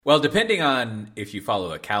Well, depending on if you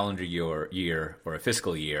follow a calendar year or a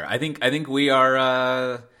fiscal year, I think we're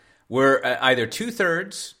either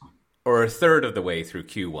 2/3 or a third of the way through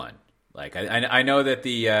Q1. Like I know that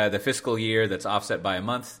the fiscal year that's offset by a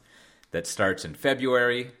month that starts in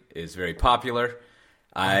February is very popular.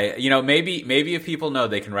 Maybe if people know,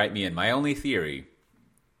 they can write me in. My only theory,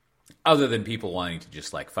 other than people wanting to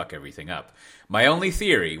just like fuck everything up, my only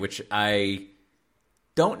theory, which I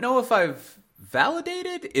don't know if I've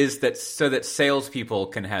validated, is that so that salespeople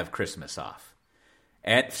can have Christmas off,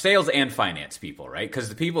 and sales and finance people, right? Because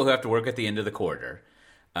the people who have to work at the end of the quarter,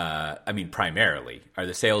 primarily are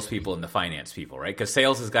the salespeople and the finance people, right? Because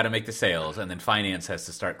sales has got to make the sales, and then finance has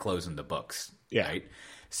to start closing the books, Yeah. right?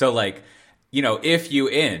 So, like, if you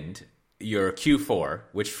end your Q4,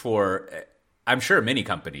 which for I'm sure many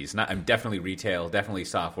companies, I'm definitely retail, definitely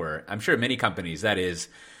software. I'm sure many companies, that is,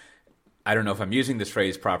 I don't know if I'm using this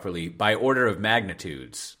phrase properly, by order of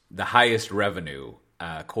magnitudes, the highest revenue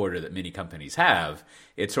quarter that many companies have.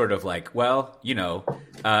 It's sort of like, well,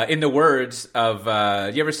 in the words of,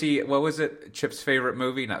 you ever see, what was it, Chip's favorite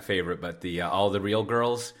movie? Not favorite, but the All the Real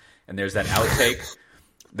Girls. And there's that outtake.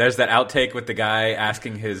 There's that outtake with the guy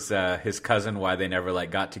asking his cousin why they never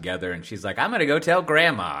like got together, and she's like, "I'm gonna go tell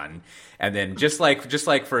grandma." And then just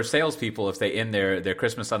like for salespeople, if they end their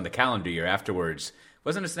Christmas on the calendar year afterwards,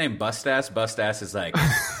 wasn't his name Bustass? Bustass is like,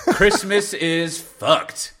 Christmas is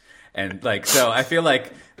fucked, and like, so I feel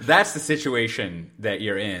like that's the situation that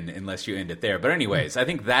you're in unless you end it there. But anyways, I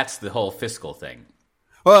think that's the whole fiscal thing.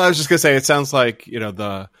 Well, I was just gonna say, it sounds like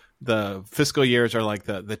the fiscal years are like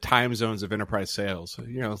the time zones of enterprise sales.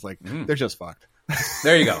 It's like they're just fucked.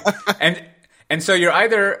 There you go. And so you're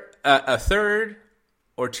either a third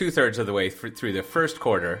or 2/3 of the way through the first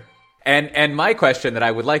quarter. And my question that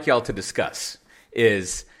I would like y'all to discuss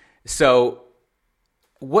is, so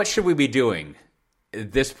what should we be doing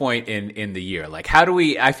at this point in the year? Like,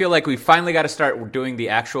 I feel like we finally got to start doing the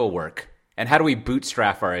actual work. And how do we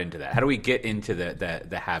bootstrap our into that? How do we get into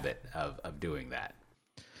the habit of doing that?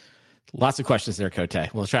 Lots of questions there,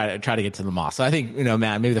 Cote. We'll try to get to them all. So I think,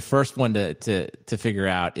 Matt, maybe the first one to figure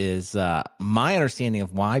out is my understanding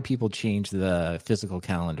of why people change the physical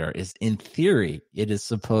calendar is, in theory, it is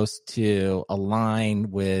supposed to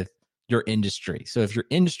align with your industry. So if your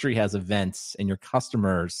industry has events and your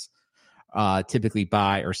customers typically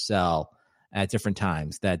buy or sell at different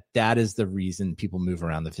times, that is the reason people move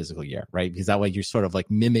around the physical year, right? Because that way you're sort of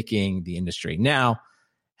like mimicking the industry. Now,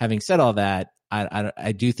 having said all that,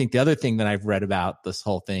 I do think the other thing that I've read about this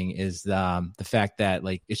whole thing is the fact that,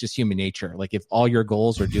 like, it's just human nature. Like, if all your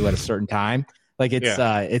goals are due at a certain time, like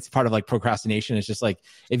it's part of like procrastination. It's just like,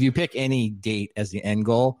 if you pick any date as the end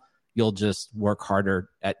goal, you'll just work harder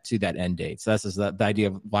to that end date. So that's just the idea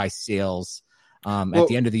of why sales at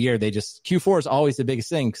the end of the year, Q4 is always the biggest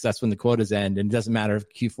thing, because that's when the quotas end, and it doesn't matter if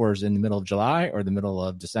Q4 is in the middle of July or the middle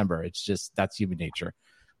of December. It's just, that's human nature.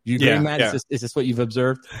 Do you agree, Matt? Yeah. Is this what you've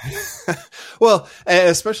observed? Well,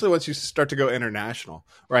 especially once you start to go international,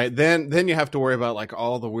 right? Then you have to worry about like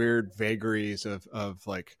all the weird vagaries of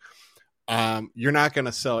like, you're not going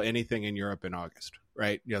to sell anything in Europe in August,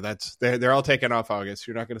 right? That's they're all taking off August.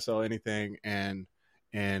 You're not going to sell anything in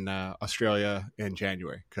Australia in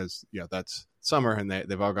January, because that's summer and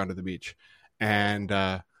they've all gone to the beach. And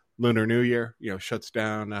Lunar New Year, shuts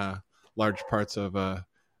down large parts of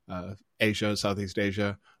Asia, Southeast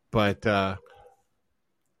Asia. But I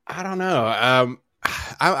don't know.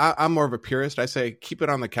 I'm more of a purist. I say keep it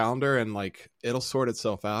on the calendar, and like it'll sort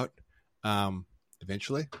itself out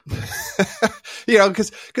eventually.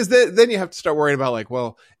 Because then you have to start worrying about like,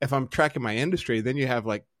 well, if I'm tracking my industry, then you have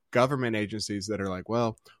like government agencies that are like,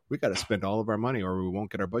 well, we got to spend all of our money or we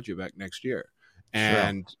won't get our budget back next year.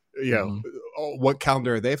 And what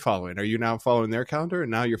calendar are they following? Are you now following their calendar?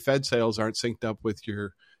 And now your Fed sales aren't synced up with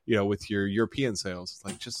your European sales. It's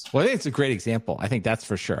like, well, I think it's a great example. I think that's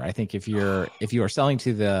for sure. I think if you are selling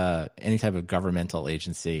to any type of governmental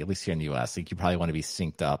agency, at least here in the US, like, you probably want to be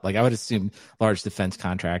synced up. Like, I would assume large defense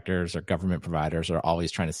contractors or government providers are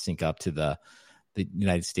always trying to sync up to the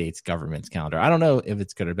United States government's calendar. I don't know if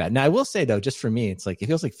it's good or bad. Now, I will say though, just for me, it's like, it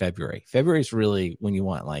feels like February. February is really when you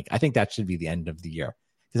want, like, I think that should be the end of the year,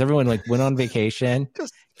 because everyone like went on vacation,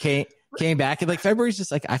 came back, and like February's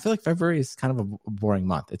just like, I feel like February is kind of a boring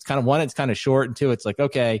month. It's kind of, one, it's kind of short, and two, it's like,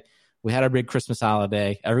 okay, we had our big Christmas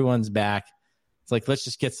holiday, everyone's back. It's like, let's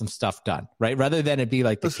just get some stuff done, right? Rather than it be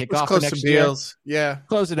like the kickoff for next year. Yeah,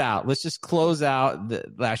 close it out. Let's just close out the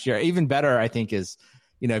last year. Even better, I think, is,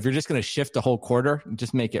 if you're just going to shift the whole quarter,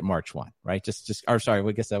 just make it March 1, right? Or sorry,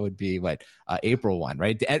 I guess that would be April 1,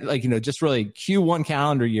 right? Like, just really Q1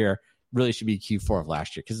 calendar year really should be Q4 of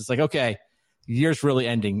last year. Because it's like, okay, year's really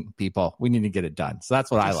ending, people. We need to get it done. So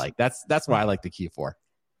that's what I like. That's why I like the Q4.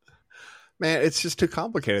 Man, it's just too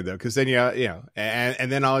complicated though, because then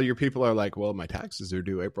and then all your people are like, well, my taxes are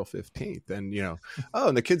due April 15th, and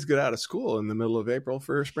and the kids get out of school in the middle of April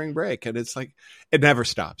for spring break, and it's like it never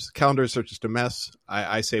stops. Calendars are just a mess.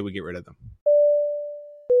 I say we get rid of them.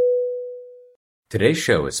 Today's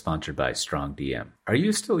show is sponsored by StrongDM. Are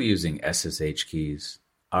you still using SSH keys,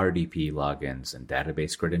 RDP logins, and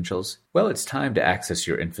database credentials? Well, it's time to access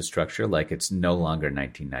your infrastructure like it's no longer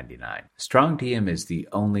 1999. StrongDM is the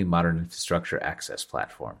only modern infrastructure access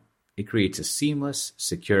platform. It creates a seamless,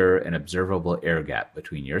 secure, and observable air gap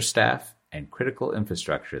between your staff and critical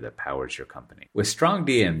infrastructure that powers your company. With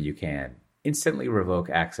StrongDM, you can instantly revoke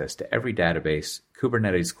access to every database,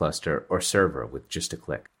 Kubernetes cluster, or server with just a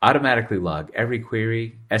click. Automatically log every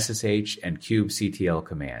query, SSH, and kubectl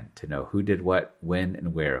command to know who did what, when,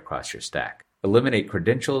 and where across your stack. Eliminate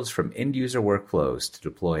credentials from end-user workflows to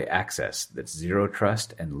deploy access that's zero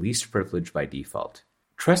trust and least privilege by default.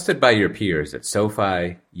 Trusted by your peers at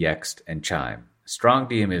SoFi, Yext, and Chime,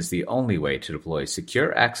 StrongDM is the only way to deploy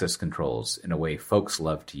secure access controls in a way folks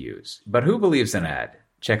love to use. But who believes an ad?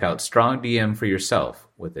 Check out StrongDM for yourself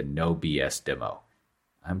with a no BS demo.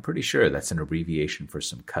 I'm pretty sure that's an abbreviation for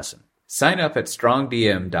some cussin'. Sign up at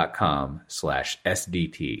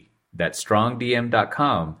strongdm.com/SDT. That's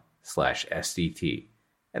strongdm.com/SDT.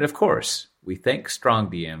 And of course, we thank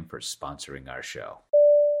StrongDM for sponsoring our show.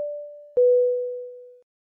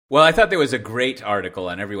 Well, I thought there was a great article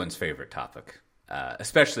on everyone's favorite topic,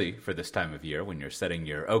 especially for this time of year when you're setting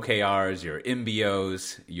your OKRs, your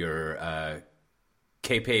MBOs, your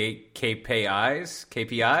KPIs,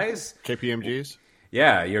 KPMGs.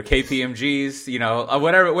 Yeah, your KPMGs,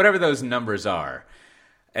 whatever those numbers are.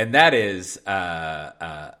 And that is,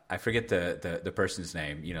 I forget the person's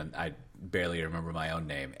name. I barely remember my own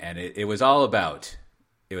name. And it was all about,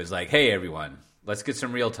 it was like, hey, everyone, let's get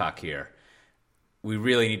some real talk here. We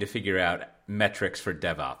really need to figure out metrics for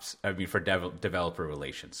DevOps. For developer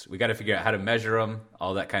relations. We got to figure out how to measure them,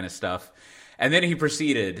 all that kind of stuff. And then he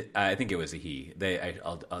proceeded, I think it was a he.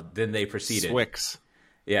 Then they proceeded. Swix.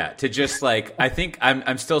 Yeah, to just I think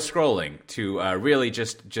I'm still scrolling to really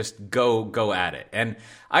just go at it. And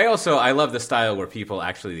I love the style where people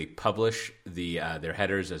actually publish their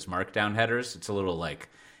headers as markdown headers. It's a little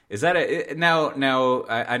is that now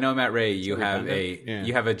I know, Matt Ray, you have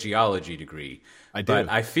a geology degree. I do. But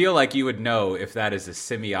I feel like you would know if that is a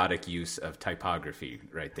semiotic use of typography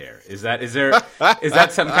right there. Is that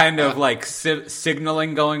some kind of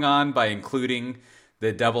signaling going on by including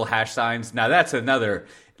the double hash signs? Now that's another.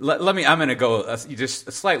 I'm going to go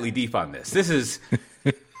just slightly deep on this. This is.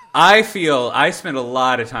 I spent a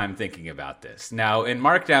lot of time thinking about this. Now in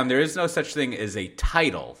Markdown, there is no such thing as a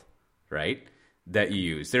title, right? That you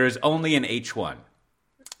use. There is only an H1.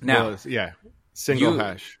 Now, single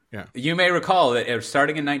hash. Yeah. You may recall that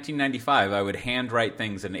starting in 1995, I would handwrite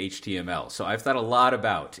things in HTML. So I've thought a lot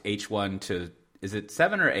about H1 to, is it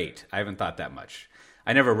 7 or 8? I haven't thought that much.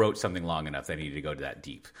 I never wrote something long enough that I needed to go that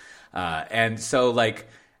deep. And so I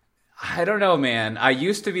don't know, man. I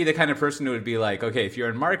used to be the kind of person who would be like, okay, if you're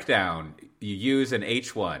in Markdown, you use an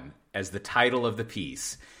H1 as the title of the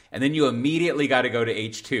piece. And then you immediately got to go to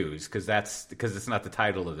H2s because it's not the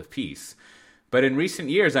title of the piece. But in recent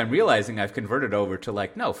years, I'm realizing I've converted over to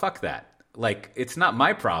no, fuck that. It's not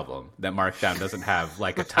my problem that Markdown doesn't have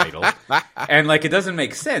a title. And it doesn't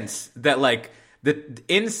make sense that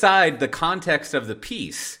inside the context of the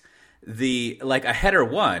piece, a header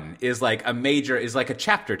 1 is a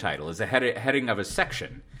chapter title, is a heading of a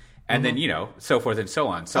section. And then, so forth and so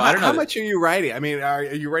on. So I don't know. How much are you writing? I mean, are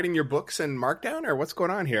you writing your books in Markdown or what's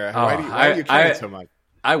going on here? Why are you caring so much?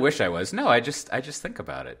 I wish I was. No, I just think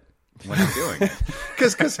about it when I'm doing it.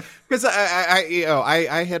 Because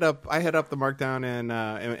I hit up the Markdown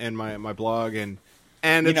in my blog and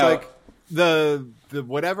it's the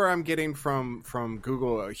whatever I'm getting from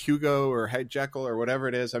Google, Hugo or Jekyll or whatever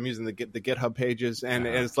it is, I'm using the GitHub pages and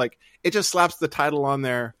it's it just slaps the title on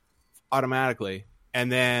there automatically. And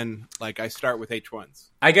then, I start with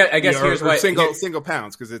H1s. I guess here's why single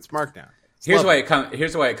pounds because it's Markdown. Here's why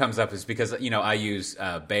it comes up is because I use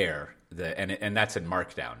Bear and that's in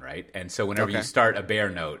Markdown, right? And so whenever you start a Bear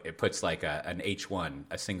note, it puts an H1,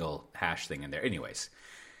 a single hash thing in there. Anyways,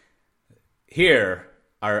 here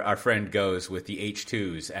our friend goes with the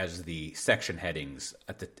H2s as the section headings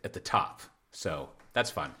at the top. So that's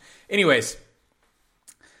fun. Anyways,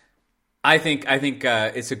 I think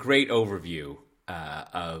it's a great overview.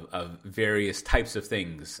 Of various types of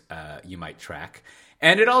things you might track.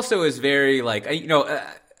 And it also is very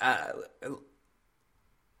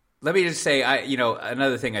let me just say,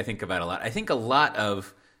 another thing I think about a lot. I think a lot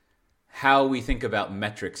of how we think about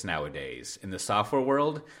metrics nowadays in the software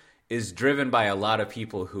world is driven by a lot of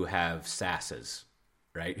people who have SaaSes,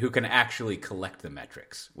 right? Who can actually collect the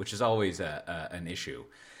metrics, which is always an issue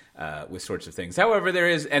with sorts of things. However,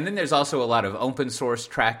 there's also a lot of open source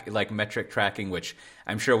metric tracking, which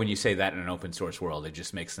I'm sure when you say that in an open source world, it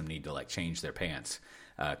just makes them need to change their pants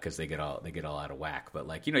because they get all out of whack.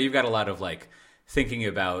 But you've got a lot of thinking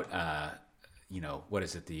about what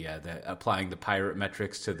is it, the applying the pirate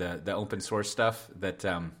metrics to the open source stuff that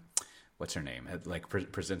what's her name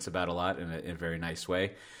presents about a lot in a very nice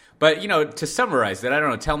way. But to summarize that, I don't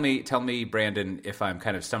know, tell me Brandon, if I'm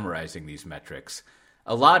kind of summarizing these metrics.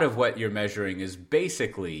 A lot of what you're measuring is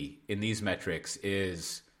basically in these metrics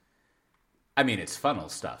it's funnel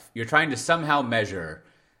stuff. You're trying to somehow measure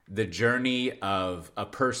the journey of a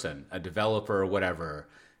person, a developer or whatever,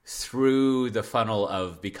 through the funnel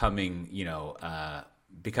of becoming a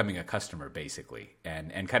customer, basically,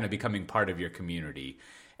 and kind of becoming part of your community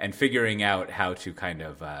and figuring out how to kind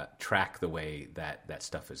of track the way that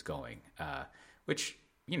stuff is going, which,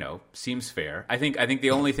 seems fair. I think the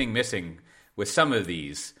only thing missing with some of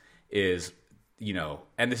these is,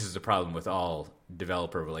 and this is a problem with all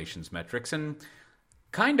developer relations metrics and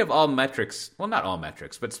kind of all metrics, well, not all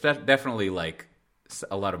metrics, but definitely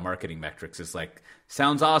a lot of marketing metrics is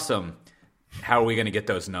sounds awesome. How are we going to get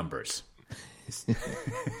those numbers?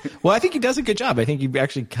 Well, I think he does a good job. I think he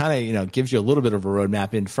actually kind of, gives you a little bit of a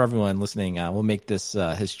roadmap. And for everyone listening, we'll make this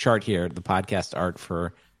his chart here, the podcast art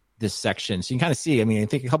for this section. So you can kind of see, I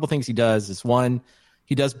think a couple things he does is, one,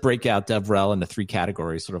 he does break out DevRel into 3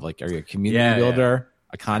 categories, sort of are you a community builder,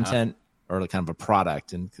 a content, or kind of a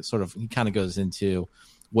product? And sort of he kind of goes into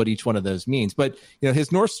what each one of those means. But,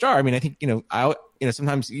 his North Star, I think,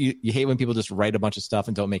 sometimes you hate when people just write a bunch of stuff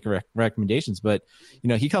and don't make recommendations. But,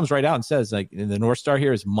 he comes right out and says, the North Star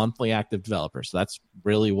here is monthly active developers. So that's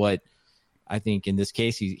really what I think in this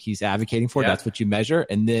case he's advocating for. Yeah. That's what you measure.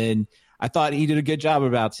 And then I thought he did a good job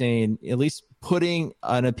about saying, at least putting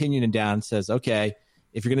an opinion down, says, okay,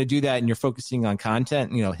 if you're going to do that and you're focusing on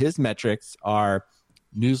content, his metrics are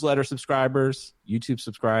newsletter subscribers, YouTube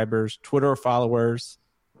subscribers, Twitter followers,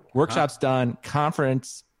 workshops done,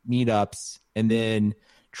 conference meetups, and then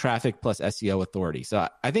traffic plus SEO authority. So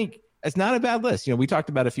I think it's not a bad list. We talked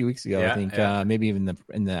about it a few weeks ago. I think maybe even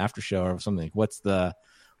in the after show or something. What's the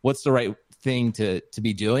right thing to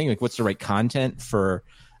be doing? What's the right content for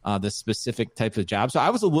the specific type of job? So I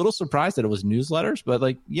was a little surprised that it was newsletters, but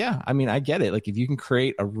I get it. If you can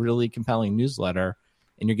create a really compelling newsletter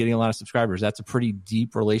and you're getting a lot of subscribers, that's a pretty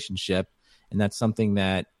deep relationship. And that's something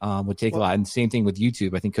that would take a lot. And same thing with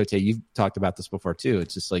YouTube. I think, Cote, you've talked about this before too.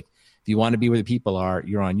 It's just if you want to be where the people are,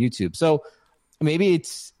 you're on YouTube. So maybe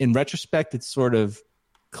it's, in retrospect, it's sort of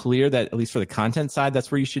clear that at least for the content side,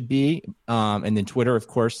 that's where you should be. And then Twitter, of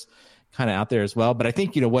course, kind of out there as well. But I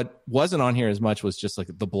think, what wasn't on here as much was just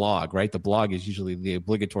the blog, right? The blog is usually the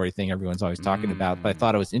obligatory thing everyone's always talking about. But I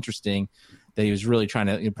thought it was interesting that he was really trying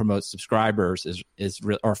to promote subscribers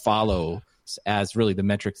or follow as really the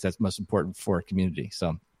metrics that's most important for a community.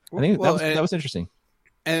 So I think that was interesting.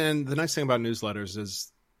 And the nice thing about newsletters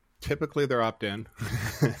is typically they're opt-in.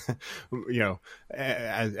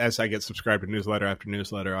 As I get subscribed to newsletter after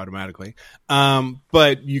newsletter automatically.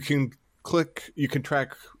 But you can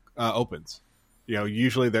track opens.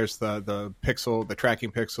 Usually there's the pixel, the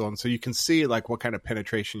tracking pixel, and so you can see what kind of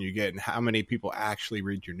penetration you get and how many people actually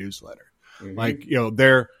read your newsletter.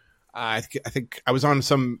 Mm-hmm. I think I was on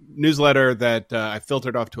some newsletter that I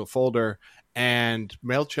filtered off to a folder, and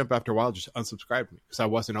MailChimp after a while just unsubscribed me because I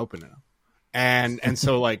wasn't open enough. And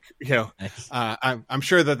so I'm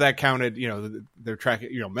sure that counted. They're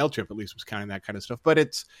tracking. MailChimp at least was counting that kind of stuff. But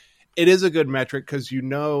it is a good metric because you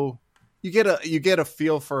get a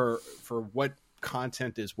feel for what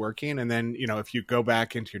content is working, and then if you go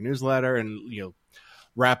back into your newsletter and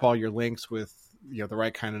wrap all your links with the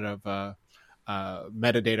right kind of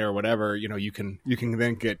metadata or whatever, you can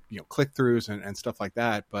then get click-throughs and stuff like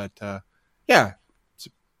that. But it's,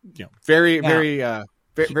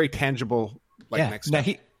 very tangible next step.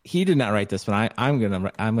 Now he did not write this, but I'm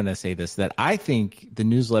gonna say this, that I think the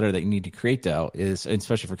newsletter that you need to create, though, is,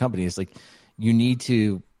 especially for companies, you need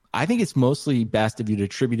to, I think it's mostly best if you'd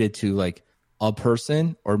attribute it to a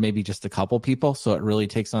person or maybe just a couple people, so it really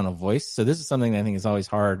takes on a voice. So this is something that I think is always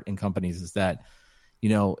hard in companies, is that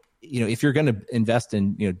if you're going to invest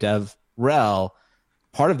in DevRel,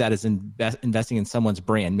 part of that is investing in someone's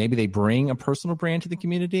brand. Maybe they bring a personal brand to the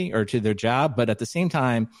community or to their job, but at the same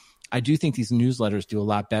time, I do think these newsletters do a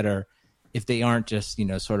lot better if they aren't just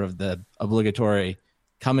sort of the obligatory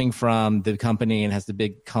coming from the company and has the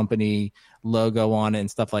big company logo on it and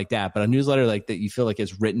stuff like that. But a newsletter like that, you feel like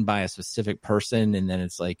it's written by a specific person, and then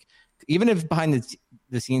it's like, even if behind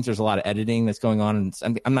the scenes there's a lot of editing that's going on,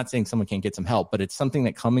 and I'm not saying someone can't get some help, but it's something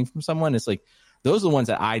that coming from someone, it's like those are the ones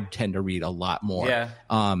that I tend to read a lot more. Yeah.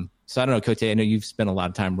 So I don't know, Cote, I know you've spent a lot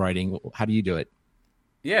of time writing. How do you do it?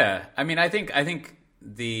 Yeah, I mean, I think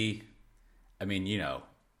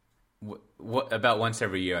about once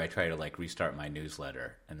every year I try to like restart my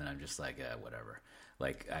newsletter, and then I'm just like, whatever.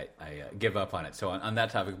 Like I give up on it. So on that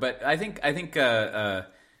topic, but I think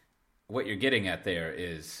what you're getting at there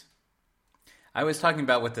is, I was talking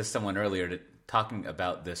about this with someone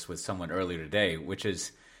earlier today, which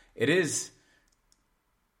is it is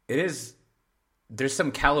there's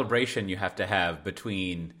some calibration you have to have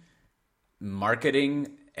between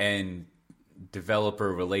marketing and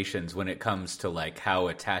developer relations when it comes to like how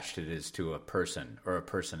attached it is to a person or a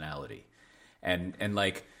personality, and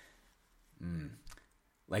like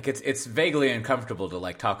it's vaguely uncomfortable to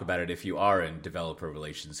like talk about it if you are in developer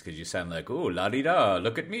relations, because you sound like, oh, la-di-da,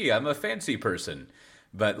 look at me, I'm a fancy person.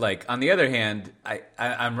 But like on the other hand,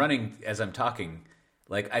 I'm running as I'm talking.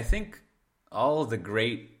 Like I think all the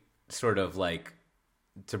great sort of like,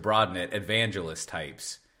 to broaden it, evangelist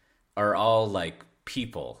types are all like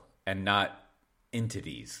people and not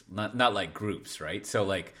entities, not like groups, right? So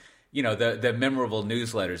like, you know, the memorable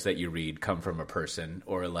newsletters that you read come from a person,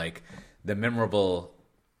 or like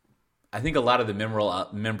I think a lot of the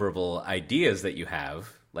memorable ideas that you have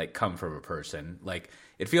like come from a person. Like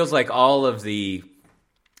it feels like all of the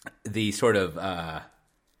sort of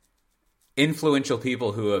influential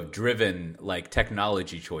people who have driven like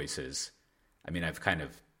technology choices. I mean, I've kind of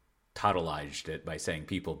tautologed it by saying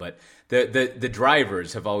people, but the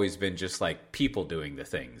drivers have always been just like people doing the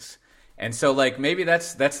things. And so like maybe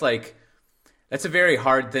that's a very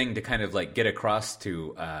hard thing to kind of like get across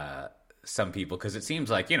to some people, because it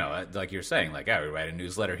seems like, you know, like you're saying, like, we write a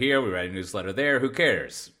newsletter here, we write a newsletter there, who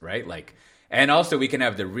cares, right? Like, and also we can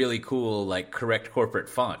have the really cool like correct corporate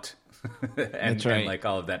font and like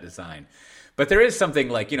all of that design. But there is something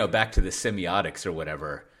like, you know, back to the semiotics or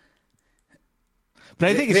whatever. But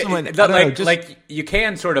I think it's someone like you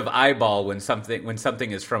can sort of eyeball when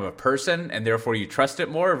something is from a person, and therefore you trust it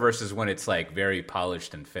more, versus when it's like very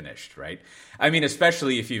polished and finished, right? I mean,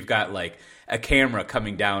 especially if you've got like a camera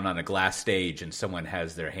coming down on a glass stage and someone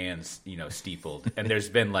has their hands, you know, steepled, and there's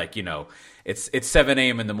been like, you know, it's 7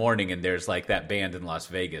 a.m. in the morning, and there's like that band in Las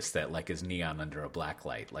Vegas that like is neon under a black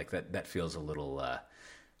light, like that feels a little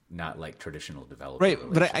not like traditional development. Right.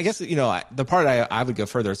 Relations. But I guess, you know, the part I would go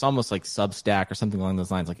further, it's almost like Substack or something along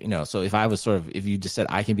those lines. Like, you know, so if I was if you just said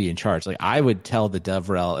I can be in charge, like I would tell the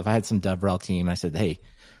DevRel, if I had some DevRel team, I said, hey,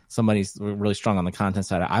 somebody's really strong on the content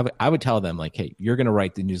side, I would tell them like, hey, you're going to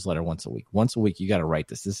write the newsletter once a week. Once a week, you got to write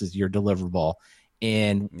this. This is your deliverable.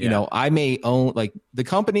 And, you know, I may own, like the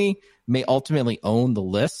company may ultimately own the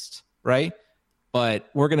list, right? But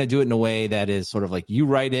we're going to do it in a way that is sort of like you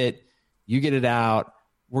write it, you get it out,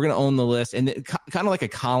 we're going to own the list, and kind of like a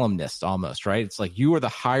columnist almost, right? It's like you are the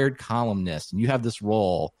hired columnist and you have this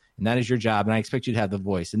role and that is your job. And I expect you to have the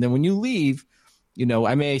voice. And then when you leave, you know,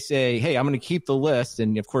 I may say, hey, I'm going to keep the list.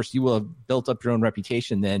 And of course you will have built up your own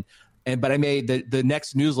reputation then. But I may, the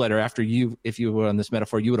next newsletter after you, if you were on this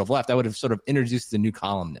metaphor, you would have left, I would have sort of introduced the new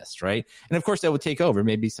columnist, right? And of course that would take over.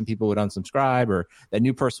 Maybe some people would unsubscribe, or that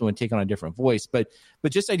new person would take on a different voice. But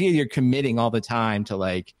just the idea you're committing all the time to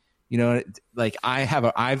like, you know, like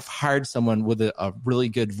I've hired someone with a really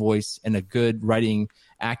good voice and a good writing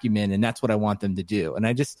acumen, and that's what I want them to do. And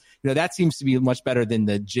I just, you know, that seems to be much better than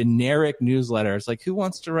the generic newsletter. It's like, who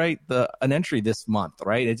wants to write an entry this month,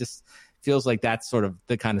 right? It just feels like that's sort of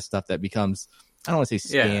the kind of stuff that becomes, I don't want to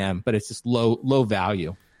say scam, but it's just low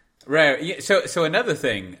value. Right. So another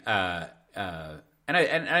thing, and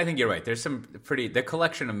I think you're right. There's some the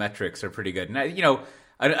collection of metrics are pretty good. And you know,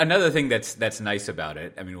 another thing that's nice about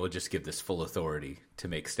it, I mean, we'll just give this full authority to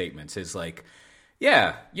make statements, is like,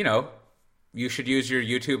 yeah, you know, you should use your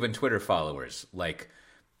YouTube and Twitter followers. Like,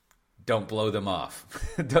 don't blow them off.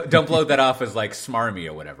 don't blow that off as like smarmy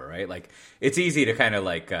or whatever, right? Like, it's easy to kind of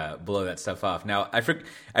like blow that stuff off. Now, I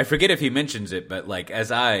forget if he mentions it, but like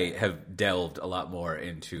as I have delved a lot more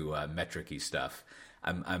into metric-y stuff,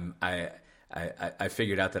 I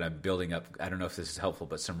figured out that I'm building up, I don't know if this is helpful,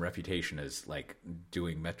 but some reputation as like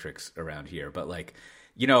doing metrics around here. But like,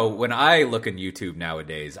 you know, when I look in YouTube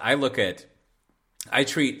nowadays, I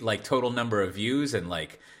treat like total number of views and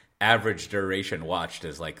like average duration watched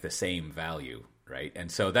as like the same value, right?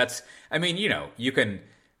 And so that's, I mean, you know, you can,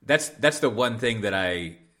 that's the one thing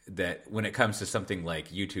that when it comes to something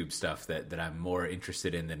like YouTube stuff that I'm more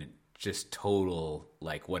interested in than just total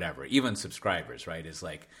like whatever. Even subscribers, right? Is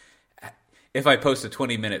like if I post a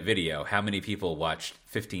 20-minute video, how many people watched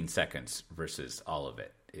 15 seconds versus all of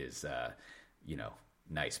it is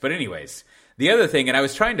nice. But anyways, the other thing, and I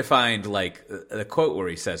was trying to find like the quote where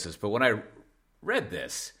he says this, but when I read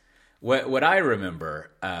this, what I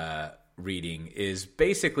remember reading is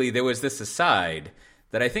basically there was this aside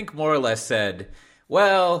that I think more or less said,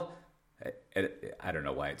 well, I don't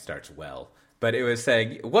know why it starts well, but it was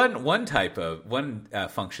saying one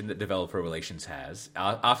function that developer relations has,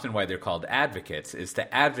 often why they're called advocates, is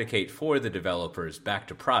to advocate for the developers back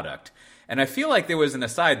to product. And I feel like there was an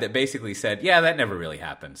aside that basically said, yeah, that never really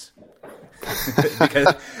happens.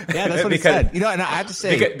 Because, yeah, that's what he said. And I have to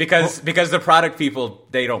say because the product people,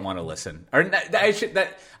 they don't want to listen. Or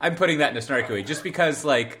I'm putting that in a snarky way, just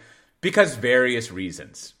because various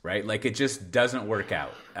reasons, right? Like it just doesn't work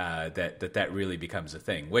out that really becomes a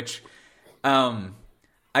thing. Which I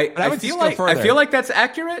feel like that's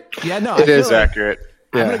accurate. Yeah, no, it is accurate.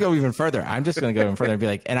 Yeah. I'm going to go even further. I'm just going to go even further and be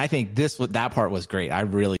like, and I think that part was great. I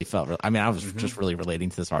really felt, I was just really relating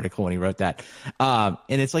to this article when he wrote that. And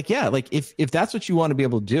it's like, yeah, like if that's what you want to be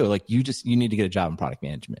able to do, like you need to get a job in product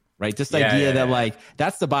management, right? Just the idea that like,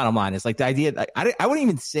 that's the bottom line. It's like the idea, like, I wouldn't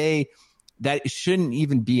even say that it shouldn't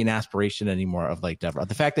even be an aspiration anymore of like DevRel.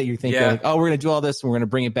 The fact that you're thinking like, oh, we're going to do all this and we're going to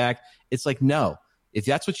bring it back. It's like, no, if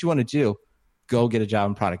that's what you want to do, go get a job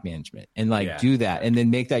in product management and do that, and then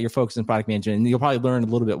make that your focus in product management. And you'll probably learn a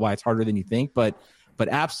little bit why it's harder than you think, but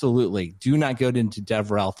absolutely do not go into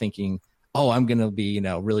DevRel thinking, oh, I'm going to be,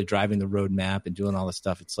 really driving the roadmap and doing all this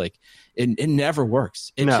stuff. It's like, it never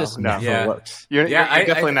works. It never works. You're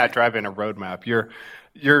definitely not driving a roadmap.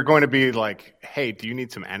 You're going to be like, hey, do you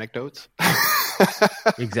need some anecdotes?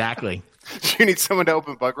 Exactly. Do you need someone to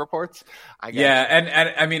open bug reports? And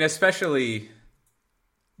I mean, especially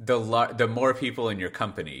the more people in your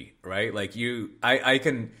company, right? Like I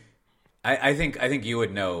think you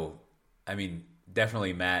would know. I mean,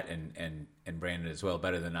 definitely Matt and Brandon as well,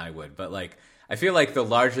 better than I would. But like, I feel like the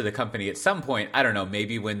larger the company, at some point, I don't know,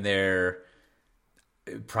 maybe when they're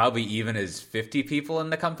probably even as 50 people in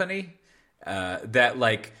the company, that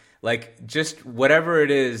like just whatever it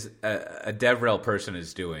is a DevRel person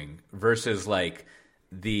is doing versus like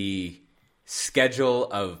the schedule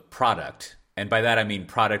of product. And by that, I mean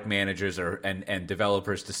product managers and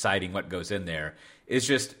developers deciding what goes in there is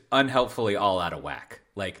just unhelpfully all out of whack.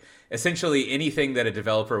 Like essentially anything that a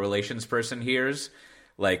developer relations person hears,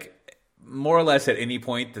 like more or less at any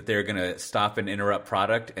point that they're going to stop and interrupt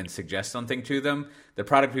product and suggest something to them, the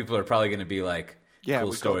product people are probably going to be like,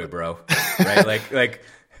 cool story, bro. Right? Like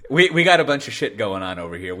we got a bunch of shit going on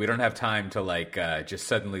over here. We don't have time to just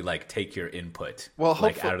suddenly take your input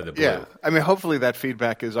out of the blue. Yeah, I mean, hopefully that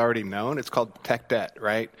feedback is already known. It's called tech debt,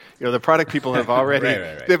 right? The product people have already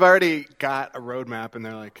right. They've already got a roadmap, and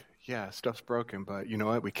they're like, yeah, stuff's broken, but you know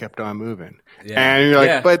what? We kept on moving. Yeah. And you're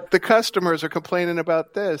like, but the customers are complaining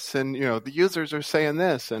about this, and the users are saying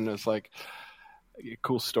this, and it's like,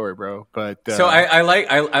 cool story, bro. But so I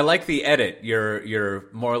like the edit you're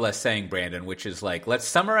more or less saying, Brandon, which is like, let's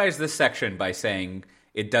summarize this section by saying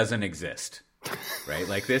it doesn't exist, right?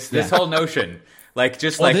 Like this whole notion, this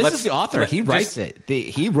is the author. He writes it.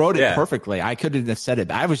 He wrote it perfectly. I couldn't have said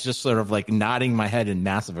it. I was just sort of like nodding my head in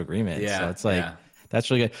massive agreement. Yeah, so it's like. Yeah. That's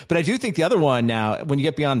really good. But I do think the other one now, when you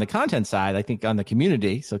get beyond the content side, I think on the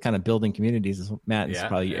community, so kind of building communities is, Matt, is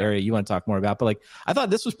probably the area you want to talk more about. But I thought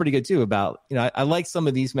this was pretty good too about, I like some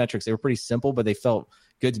of these metrics. They were pretty simple, but they felt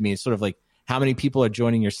good to me. It's sort of like how many people are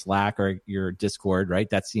joining your Slack or your Discord, right?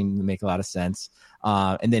 That seemed to make a lot of sense.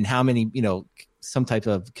 And then how many, some type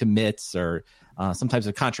of commits or some types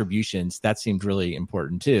of contributions, that seemed really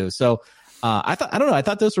important too. So I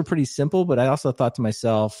thought those were pretty simple, but I also thought to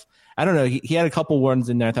myself, I don't know. He had a couple ones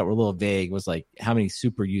in there that were a little vague. Was like how many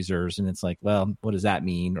super users, and it's like, well, what does that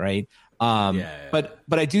mean, right? But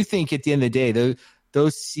I do think at the end of the day,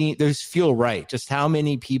 those feel right. Just how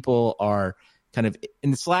many people are kind of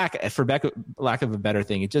in the Slack, for lack of a better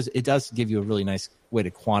thing, it does give you a really nice way to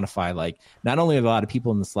quantify. Like not only are there a lot of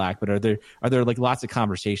people in the Slack, but are there like lots of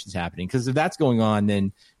conversations happening? Because if that's going on,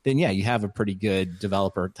 then yeah, you have a pretty good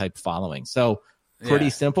developer type following. So.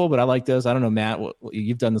 Pretty simple, but I like those. I don't know, Matt,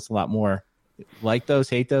 you've done this a lot more. Like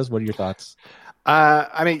those, hate those? What are your thoughts?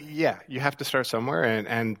 I mean, yeah, you have to start somewhere,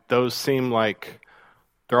 and those seem like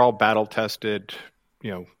they're all battle-tested,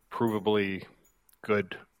 provably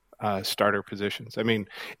good starter positions. I mean,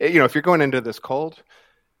 if you're going into this cold,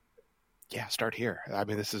 start here. I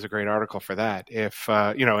mean, this is a great article for that. If,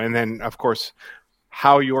 and then, of course,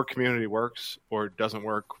 how your community works or doesn't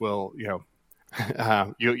work will, you'll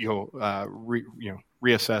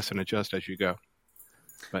reassess and adjust as you go.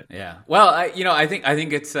 But yeah, well, I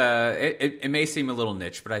think it's it may seem a little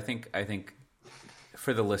niche, but I think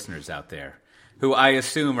for the listeners out there who I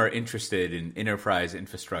assume are interested in enterprise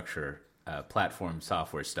infrastructure, platform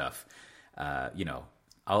software stuff,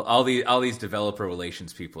 all these developer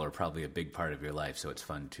relations people are probably a big part of your life. So it's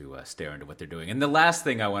fun to stare into what they're doing. And the last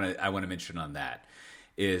thing I want to mention on that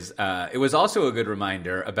is it was also a good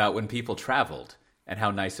reminder about when people traveled and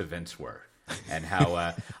how nice events were, and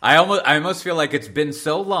how I almost feel like it's been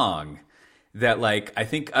so long that like I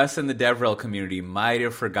think us in the DevRel community might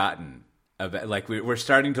have forgotten about, like we're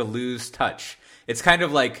starting to lose touch. It's kind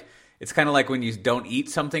of like when you don't eat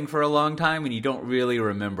something for a long time and you don't really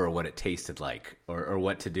remember what it tasted like or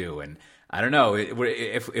what to do. And I don't know,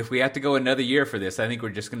 if we have to go another year for this, I think we're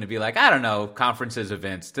just going to be like, I don't know, conferences,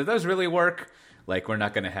 events, do those really work? Like we're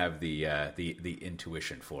not going to have the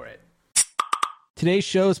intuition for it. Today's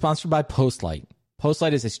show is sponsored by Postlight.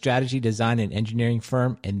 Postlight is a strategy, design, and engineering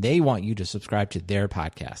firm, and they want you to subscribe to their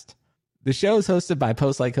podcast. The show is hosted by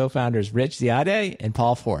Postlight co-founders Rich Ziade and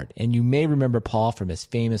Paul Ford, and you may remember Paul from his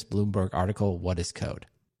famous Bloomberg article, What is Code?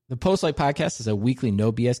 The Postlight podcast is a weekly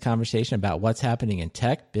no BS conversation about what's happening in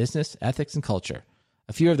tech, business, ethics, and culture.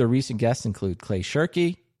 A few of the recent guests include Clay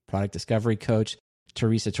Shirky, product discovery coach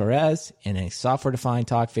Teresa Torres, and a software-defined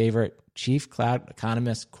talk favorite, Chief Cloud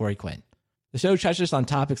Economist Corey Quinn. The show touches on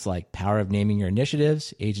topics like power of naming your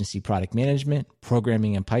initiatives, agency product management,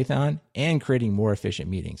 programming in Python, and creating more efficient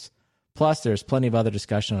meetings. Plus, there's plenty of other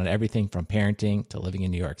discussion on everything from parenting to living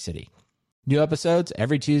in New York City. New episodes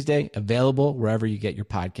every Tuesday, available wherever you get your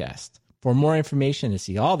podcast. For more information to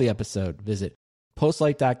see all the episodes, visit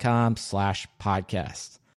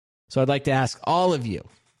postlight.com/podcast. So I'd like to ask all of you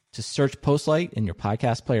to search Postlight in your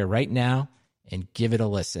podcast player right now and give it a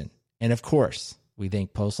listen. And of course, we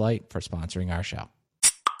thank Postlight for sponsoring our show.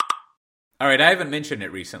 All right, I haven't mentioned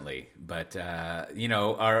it recently, but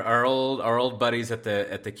our old buddies at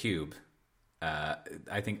the Cube,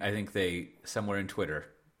 I think they somewhere in Twitter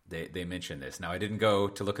they mentioned this. Now I didn't go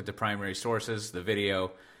to look at the primary sources, the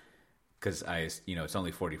video, because it's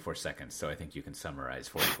only 44 seconds, so I think you can summarize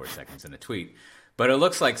 44 seconds in a tweet. But it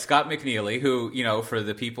looks like Scott McNealy, who for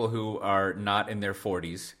the people who are not in their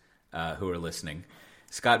 40s who are listening.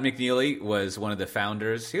 Scott McNealy was one of the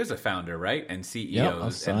founders. He was a founder, right? And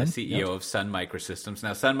CEOs and the CEO of Sun Microsystems.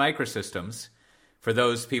 Now, Sun Microsystems, for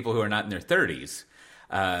those people who are not in their 30s,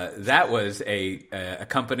 that was a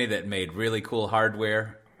company that made really cool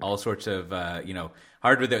hardware, all sorts of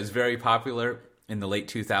hardware that was very popular in the late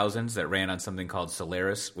 2000s that ran on something called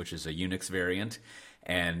Solaris, which is a Unix variant.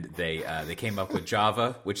 And they came up with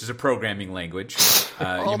Java, which is a programming language.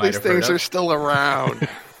 All these things are still around.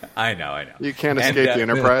 I know. You can't escape the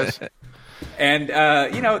enterprise. And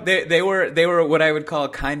they were what I would call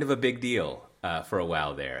kind of a big deal for a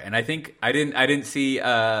while there. And I think I didn't see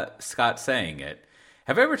Scott saying it.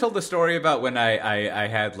 Have I ever told the story about when I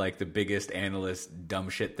had like the biggest analyst dumb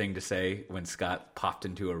shit thing to say when Scott popped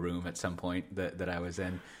into a room at some point that I was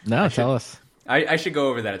in? No, tell us. I should go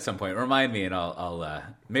over that at some point. Remind me, and I'll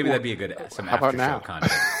maybe that'd be a good some after show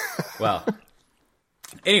content. Well,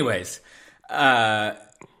 anyways,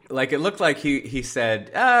 like it looked like he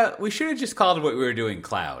said we should have just called it what we were doing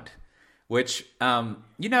cloud, which I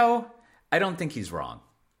don't think he's wrong.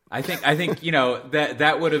 I think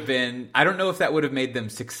that would have been, I don't know if that would have made them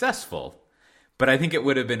successful, but I think it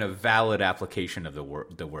would have been a valid application of the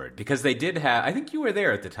word because they did have. I think you were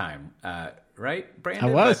there at the time. Right, Brandon?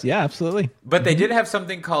 I was, yeah, absolutely. But they did have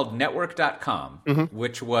something called network.com,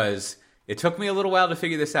 which was, it took me a little while to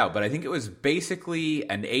figure this out, but I think it was basically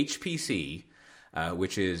an HPC,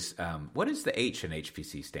 which is, what does the H in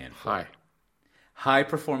HPC stand for? High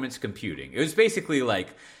performance computing. It was basically like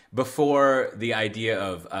before the idea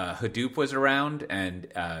of Hadoop was around and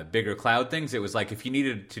bigger cloud things, it was like if you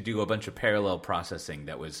needed to do a bunch of parallel processing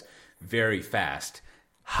that was very fast,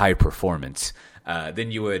 high performance,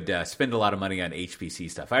 then you would spend a lot of money on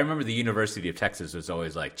HPC stuff. I remember the University of Texas was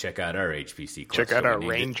always like, check out our HPC cluster. Check out our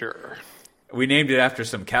Ranger. We named it after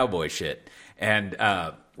some cowboy shit, and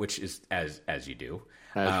which is as you do.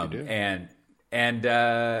 As you do.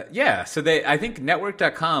 So I think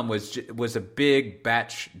network.com was a big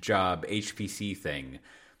batch job HPC thing.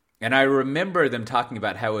 And I remember them talking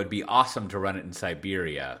about how it would be awesome to run it in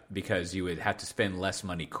Siberia because you would have to spend less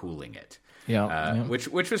money cooling it.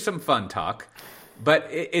 Which was some fun talk, but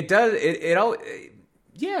I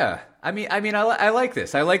like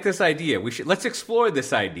this. I like this idea. Let's explore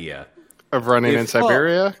this idea of running in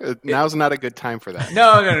Siberia. Now's not a good time for that.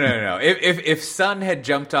 No. If Sun had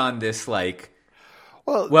jumped on this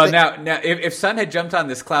if Sun had jumped on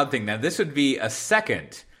this cloud thing, now this would be a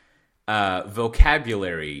second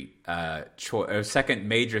vocabulary second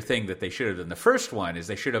major thing that they should have done. The first one is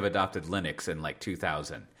they should have adopted Linux in like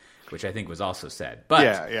 2000, which I think was also said.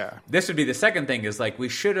 But this would be the second thing is like we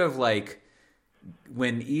should have like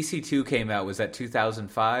when EC2 came out was that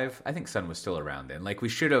 2005. I think Sun was still around then. Like we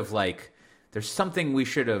should have like there's something we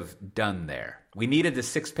should have done there. We needed the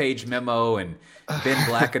 6-page memo and Ben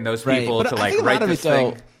Black and those people to like write this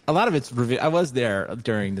thing. A lot of it's I was there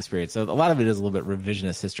during this period, so a lot of it is a little bit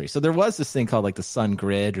revisionist history. So there was this thing called like the Sun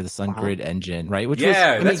Grid or the Sun Grid engine, right? Which was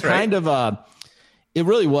that's kind of it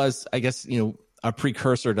really was, I guess, a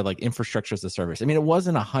precursor to like infrastructure as a service. I mean, it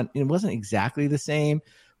wasn't exactly the same,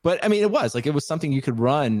 but I mean, it was something you could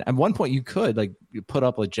run. At one point, you could like put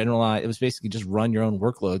up like generalized. It was basically just run your own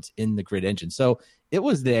workloads in the Grid engine. So it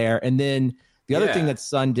was there, and then. The other thing that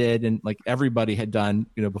Sun did, and like everybody had done,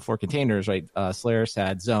 before containers, right? Solaris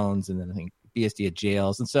had zones, and then I think BSD had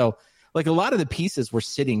jails, and so like a lot of the pieces were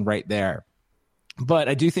sitting right there. But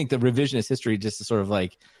I do think the revisionist history just is sort of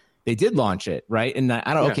like they did launch it, right? And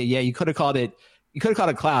I don't. Okay, you could have called it. You could have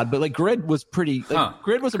called it cloud, but like Grid was pretty.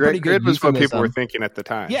 Grid was a pretty good. Grid was what people were thinking at the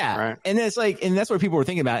time. Yeah, right? And it's like, and that's what people were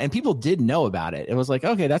thinking about, and people did know about it. It was like,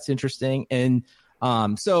 okay, that's interesting, and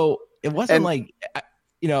so it wasn't like.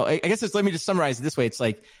 I guess let me just summarize it this way. It's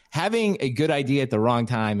like having a good idea at the wrong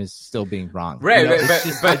time is still being wrong. Right.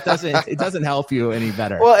 But it doesn't help you any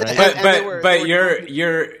better. Well, right? but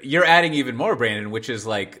you're adding even more, Brandon, which is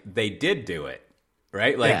like they did do it.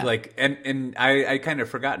 Right. And I kind of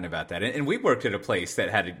forgotten about that. And we worked at a place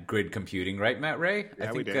that had grid computing, right, Matt Ray? Yeah, I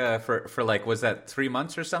think we did. For like, was that 3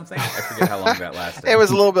 months or something? I forget how long that lasted. It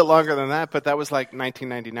was a little bit longer than that, but that was like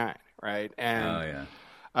 1999. Right. And,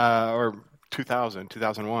 or 2000,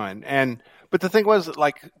 2001. But the thing was,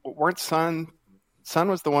 like, weren't Sun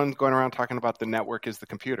was the one going around talking about the network is the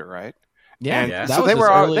computer, right? Yeah. So they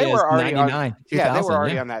were already 99, they were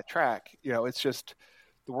already on that track. It's just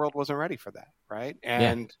the world wasn't ready for that, right?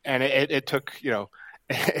 And it took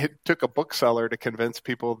it took a bookseller to convince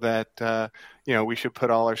people that we should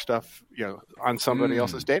put all our stuff on somebody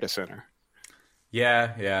else's data center.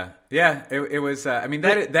 Yeah. It was. I mean,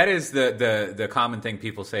 that is the common thing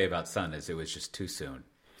people say about Sun is it was just too soon.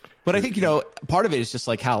 But I think part of it is just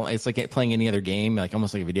like how it's like playing any other game, like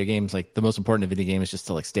almost like a video game. It's like the most important of video game is just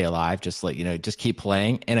to like stay alive, just like just keep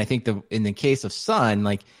playing. And I think in the case of Sun,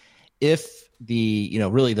 like if the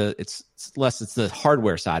really it's the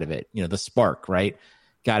hardware side of it, the Spark, right,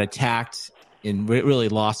 got attacked and really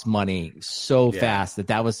lost money so fast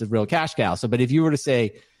that was the real cash cow. So, but if you were to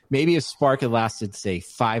say. Maybe if Spark had lasted, say,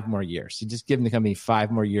 5 more years, so just giving the company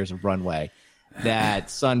 5 more years of runway, that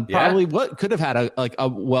Sun probably could have had a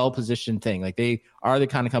well-positioned thing. Like they are the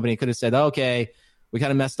kind of company that could have said, okay, we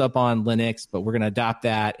kind of messed up on Linux, but we're going to adopt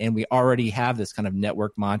that. And we already have this kind of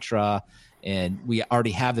network mantra, and we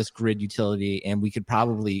already have this grid utility, and we could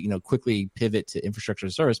probably, quickly pivot to infrastructure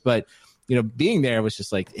as a service. But, being there was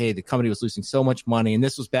just like, hey, the company was losing so much money. And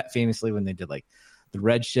this was famously when they did like, the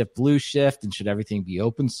Redshift, Blue Shift, and should everything be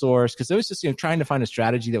open source? Because it was just trying to find a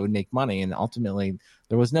strategy that would make money, and ultimately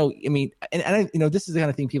there was no. I mean, and this is the kind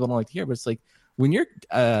of thing people don't like to hear, but it's like when your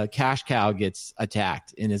cash cow gets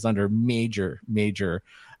attacked and is under major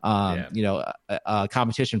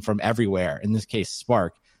competition from everywhere. In this case,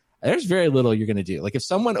 Spark. There's very little you're going to do. Like if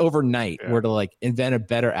someone overnight were to like invent a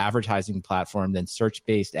better advertising platform than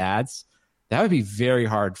search-based ads. That would be very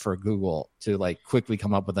hard for Google to like quickly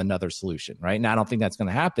come up with another solution, right? Now, I don't think that's going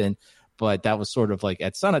to happen, but that was sort of like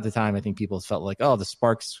at Sun at the time. I think people felt like, oh, the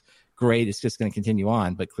Spark's great; it's just going to continue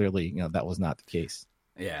on. But clearly, that was not the case.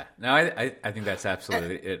 Yeah, no, I think that's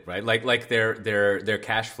absolutely it, right? Like their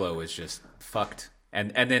cash flow was just fucked,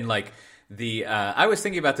 and then like I was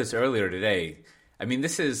thinking about this earlier today. I mean,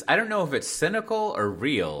 I don't know if it's cynical or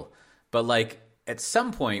real, but like at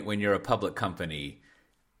some point when you're a public company.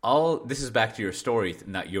 This is back to your story,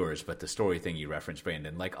 not yours, but the story thing you referenced,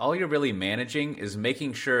 Brandon. Like all you're really managing is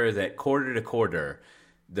making sure that quarter to quarter,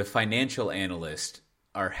 the financial analysts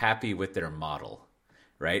are happy with their model,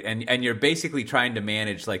 right? And you're basically trying to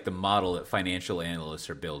manage like the model that financial analysts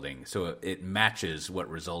are building, so it matches what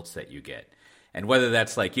results that you get. And whether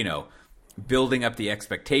that's like building up the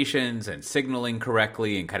expectations and signaling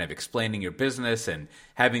correctly and kind of explaining your business and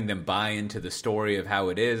having them buy into the story of how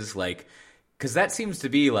it is, like. Because that seems to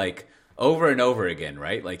be like over and over again,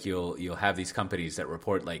 right? Like you'll have these companies that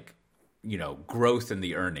report like, growth in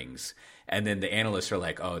the earnings, and then the analysts are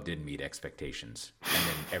like, oh, it didn't meet expectations,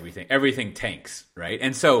 and then everything tanks, right?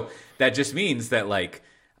 And so that just means that like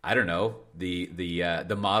I don't know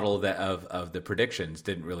the model that of the predictions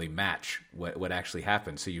didn't really match what actually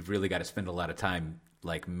happened. So you've really got to spend a lot of time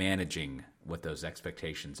like managing what those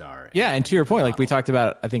expectations are. Yeah, and to your point, like we talked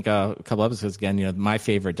about, I think a couple episodes again, my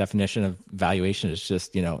favorite definition of valuation is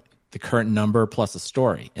just, the current number plus a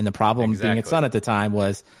story. And the problem being at Sun at the time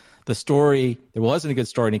was the story, there wasn't a good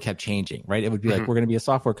story and it kept changing, right? It would be like, we're going to be a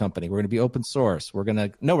software company. We're going to be open source. No, we're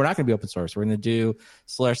not going to be open source. We're going to do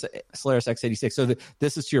Solaris x86. So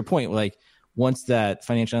this is to your point, like once that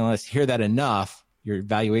financial analysts hear that enough, your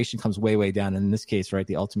valuation comes way, way down. And in this case, right,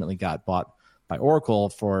 they ultimately got bought by Oracle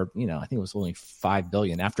for, I think it was only $5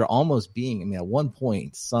 billion after almost being, at one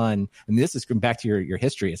point, Sun, and this is going back to your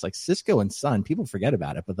history. It's like Cisco and Sun, people forget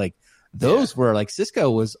about it, but like those were like Cisco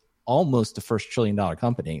was almost the first $1 trillion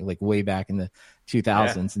company, like way back in the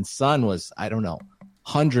 2000s. And Sun was, I don't know,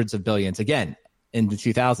 hundreds of billions again in the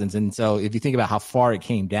 2000s. And so if you think about how far it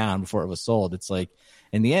came down before it was sold, it's like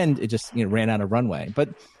in the end, it just ran out of runway. But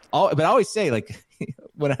I always say, like,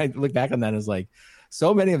 when I look back on that, it's like,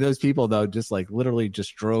 so many of those people, though, just like literally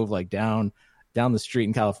just drove like down the street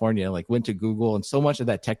in California, like went to Google. And so much of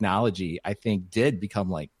that technology, I think, did become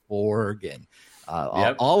like Borg and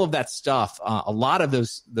all of that stuff. A lot of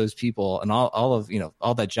those people and all of,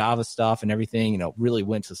 all that Java stuff and everything, really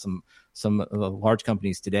went to some large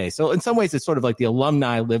companies today. So in some ways, it's sort of like the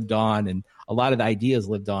alumni lived on and a lot of the ideas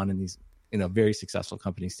lived on in these, very successful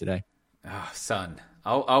companies today. Oh, Sun.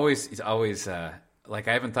 It's always like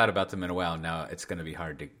I haven't thought about them in a while. Now it's going to be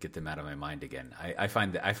hard to get them out of my mind again. I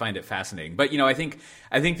find it fascinating. But I think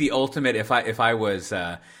the ultimate, if I was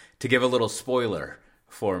to give a little spoiler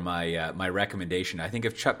for my recommendation, I think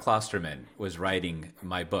if Chuck Klosterman was writing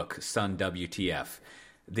my book Sun WTF,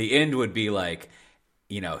 the end would be like,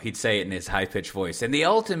 he'd say it in his high pitched voice. And the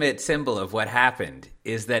ultimate symbol of what happened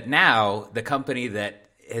is that now the company that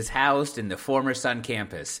is housed in the former Sun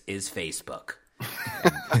campus is Facebook.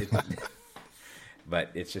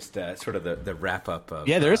 But it's just sort of the wrap up of...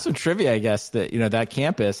 Yeah, there is some trivia, I guess, that, that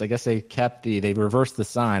campus, I guess they reversed the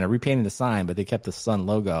sign or repainted the sign, but they kept the Sun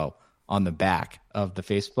logo on the back of the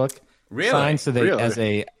Facebook sign. So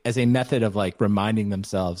they, as a method of like reminding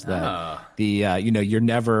themselves that you're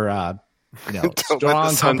never, don't strong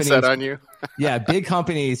let the sun set on you. Yeah, big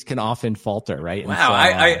companies can often falter, right? Wow, so,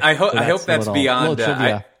 I hope that's beyond...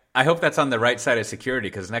 I hope that's on the right side of security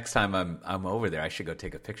because next time I'm over there, I should go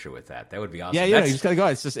take a picture with that. That would be awesome. Yeah, you just gotta go.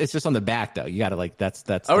 It's just on the back though. You gotta like that's.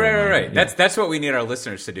 Oh right. Yeah. That's what we need our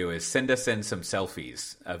listeners to do is send us in some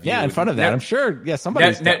selfies of you. Yeah, in front of that. I'm sure. Yeah,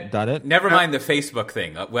 somebody's done it. Never mind the Facebook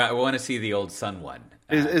thing. I want to see the old Sun one.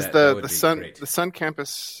 Is the Sun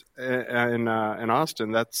campus in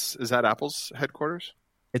Austin? Is that Apple's headquarters?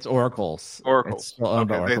 It's Oracle's. It's still owned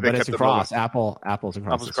by Oracle, but it's across Apple's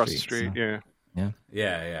across the street. So.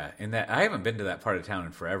 Yeah. And that I haven't been to that part of town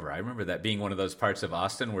in forever. I remember that being one of those parts of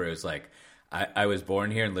Austin where it was like, I was born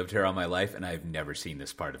here and lived here all my life, and I've never seen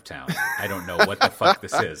this part of town. I don't know what the fuck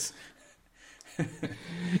this is.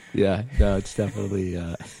 Yeah, no, it's definitely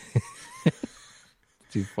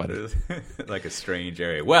too funny. Like a strange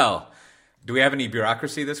area. Well, do we have any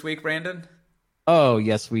bureaucracy this week, Brandon? Oh,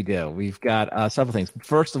 yes, we do. We've got several things.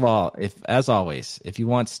 First of all, as always, if you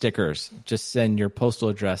want stickers, just send your postal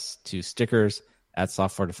address to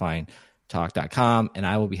stickers@softwaredefinedtalk.com, and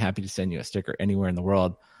I will be happy to send you a sticker anywhere in the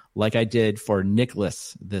world, like I did for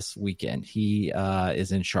Nicholas this weekend. He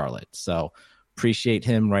is in Charlotte, so appreciate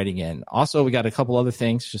him writing in. Also, we got a couple other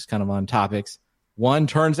things just kind of on topics. One,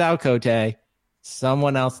 turns out, Cote,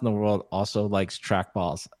 someone else in the world also likes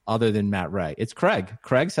trackballs other than Matt Ray. It's Craig.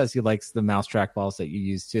 Craig says he likes the mouse trackballs that you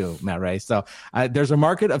use too, Matt Ray. So there's a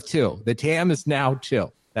market of two. The TAM is now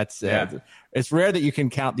two. That's it's rare that you can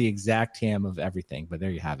count the exact TAM of everything, but there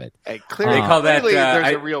you have it. Hey, clearly, they call that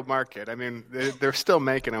there's a real market. I mean, they're still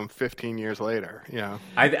making them 15 years later.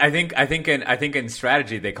 I think in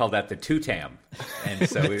strategy they call that the two TAM, and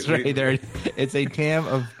so it's a TAM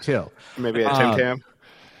of two. Maybe a 10 TAM.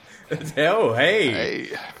 Oh, hey,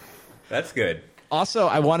 that's good. Also,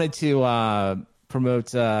 I wanted to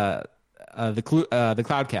promote the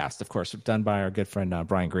Cloudcast, of course, done by our good friend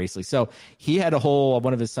Brian Gracely. So he had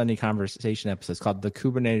one of his Sunday conversation episodes called the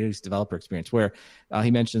Kubernetes Developer Experience, where he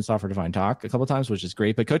mentioned Software Defined Talk a couple of times, which is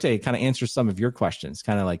great. But Cote kind of answers some of your questions,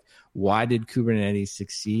 kind of like, why did Kubernetes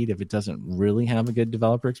succeed if it doesn't really have a good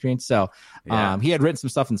developer experience? So he had written some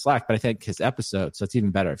stuff in Slack, but I think his episode, so it's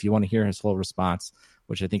even better. If you want to hear his whole response,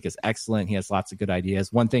 which I think is excellent, he has lots of good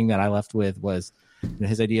ideas. One thing that I left with was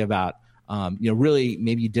his idea about really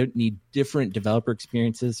maybe you need different developer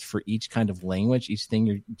experiences for each kind of language, each thing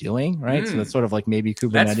you're doing, right? So that's sort of like maybe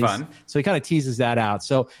Kubernetes. That's fun. So he kind of teases that out.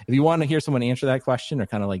 So if you want to hear someone answer that question or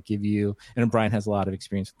kind of like give you, and Brian has a lot of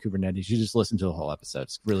experience with Kubernetes, you just listen to the whole episode.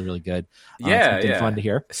 It's really, really good. It's fun to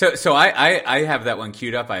hear. So I have that one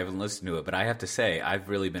queued up. I haven't listened to it, but I have to say I've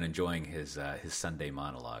really been enjoying his Sunday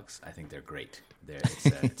monologues. I think they're great.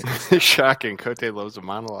 It's shocking. Cote loves a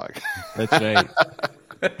monologue. That's right.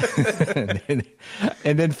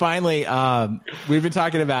 and then finally, we've been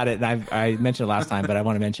talking about it, and I mentioned it last time, but I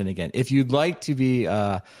want to mention it again. If you'd like to be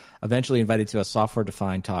eventually invited to a Software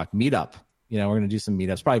Defined Talk meetup, we're going to do some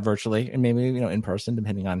meetups, probably virtually and maybe in person,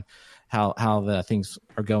 depending on how the things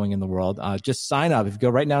are going in the world. Just sign up. If you go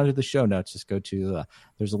right now to the show notes, just go to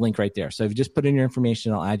there's a link right there. So if you just put in your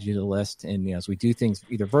information, I'll add you to the list. And as we do things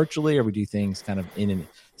either virtually or we do things kind of in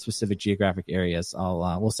specific geographic areas,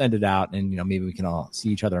 we'll send it out, and maybe we can all see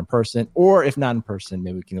each other in person, or if not in person,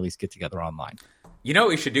 maybe we can at least get together online. You know what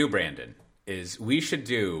we should do, Brandon? Is we should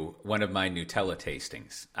do one of my Nutella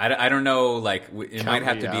tastings. I don't know, like it might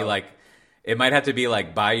have to be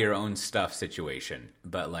like buy your own stuff situation,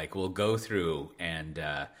 but like we'll go through and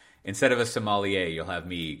instead of a sommelier, you'll have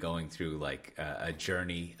me going through like a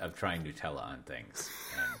journey of trying Nutella on things,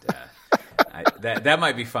 and that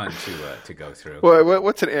might be fun to go through. Well,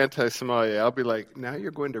 what's an anti-sommelier? I'll be like, now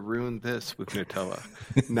you're going to ruin this with Nutella.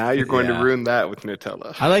 Now you're going to ruin that with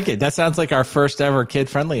Nutella. I like it. That sounds like our first ever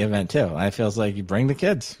kid-friendly event too. I feels like you bring the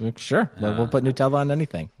kids. Sure, we'll put Nutella on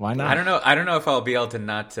anything. Why not? I don't know if I'll be able to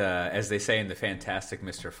not, as they say in the Fantastic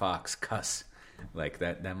Mr. Fox, cuss. Like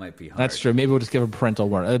that might be hard. That's true. Maybe we'll just give a parental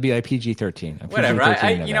warning. It'll be like PG-13. Whatever.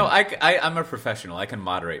 I'm a professional. I can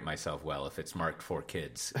moderate myself well if it's marked for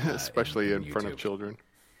kids, especially in front of children.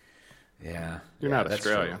 Yeah, you're not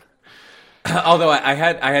Australian. Although I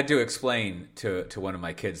had to explain to one of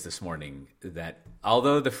my kids this morning that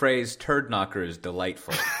although the phrase "turd knocker" is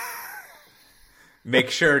delightful, make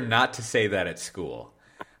sure not to say that at school.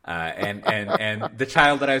 And the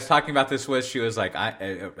child that I was talking about this with, she was like,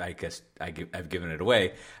 I guess I've given it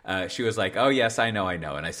away. She was like, oh yes, I know.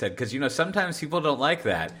 And I said, because sometimes people don't like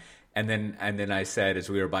that. And then I said, as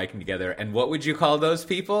we were biking together, and what would you call those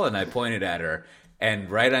people? And I pointed at her, and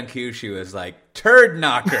right on cue, she was like, turd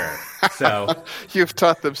knocker. So you've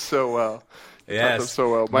taught them so well. Yes,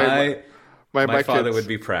 My father kids would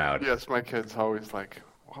be proud. Yes, my kid's always like,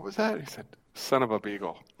 what was that? He said, son of a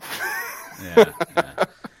beagle. Yeah.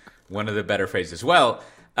 One of the better phrases. Well,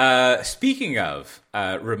 speaking of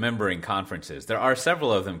remembering conferences, there are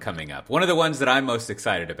several of them coming up. One of the ones that I'm most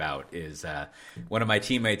excited about is one of my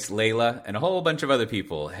teammates, Layla, and a whole bunch of other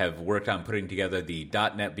people have worked on putting together the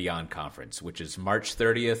 .NET Beyond Conference, which is March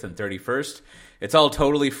 30th and 31st. It's all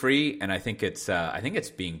totally free, and I think it's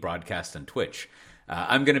being broadcast on Twitch.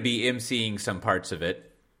 I'm going to be emceeing some parts of it.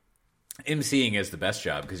 emceeing is the best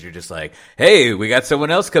job because you're just like, hey, we got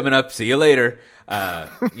someone else coming up. See you later.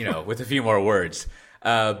 With a few more words.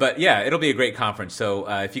 But yeah, it'll be a great conference. So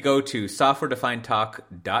if you go to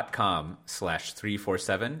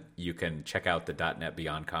softwaredefinedtalk.com/347, you can check out the .NET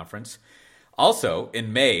Beyond conference. Also,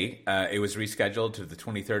 in May, it was rescheduled to the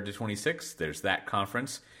 23rd to 26th. There's that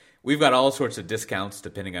conference. We've got all sorts of discounts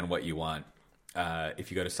depending on what you want.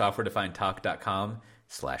 If you go to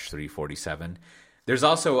softwaredefinedtalk.com/347, there's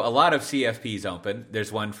also a lot of CFPs open.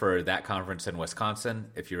 There's one for that conference in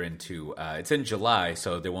Wisconsin. If you're into, it's in July,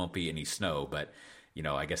 so there won't be any snow, but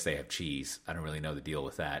I guess they have cheese. I don't really know the deal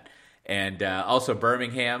with that. And also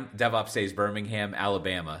Birmingham, DevOps Days Birmingham,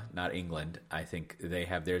 Alabama, not England. I think they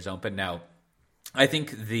have theirs open. Now, I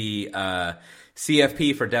think the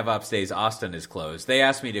CFP for DevOps Days Austin is closed. They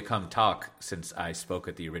asked me to come talk since I spoke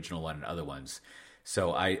at the original one and other ones.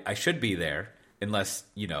 So I should be there unless,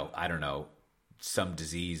 I don't know, some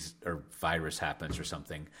disease or virus happens or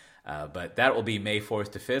something. But that will be May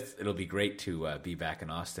 4th to 5th. It'll be great to be back in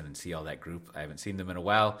Austin and see all that group. I haven't seen them in a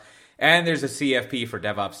while. And there's a CFP for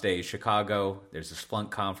DevOps Days Chicago. There's a Splunk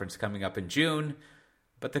conference coming up in June.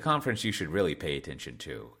 But the conference you should really pay attention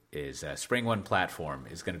to is Spring One Platform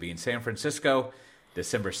is going to be in San Francisco,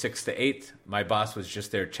 December 6th to 8th. My boss was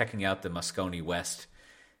just there checking out the Moscone West,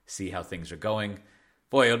 see how things are going.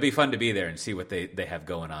 Boy, it'll be fun to be there and see what they have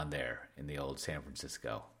going on there in the old San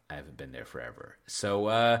Francisco. I haven't been there forever. So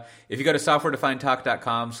if you go to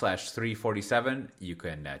softwaredefinedtalk.com/347, you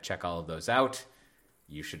can check all of those out.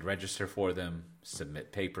 You should register for them,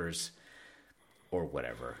 submit papers, or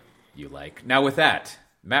whatever you like. Now with that,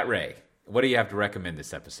 Matt Ray, what do you have to recommend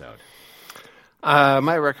this episode?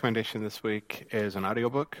 My recommendation this week is an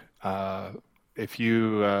audiobook. If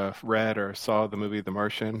you read or saw the movie The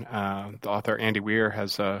Martian, the author Andy Weir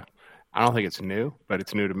has I don't think it's new, but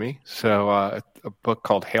it's new to me. So a book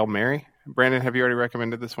called Hail Mary. Brandon, have you already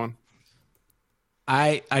recommended this one?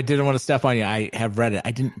 I didn't want to step on you. I have read it.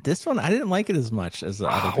 I didn't like it as much as the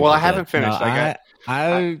other people well, I did. haven't finished.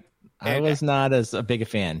 No, I was not as a big a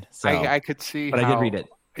fan. So, I could see, but I did read it.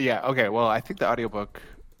 Yeah. Okay. Well, I think the audiobook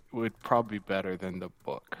would probably be better than the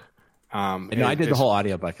book. No, I did the whole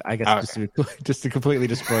audiobook. I guess just to completely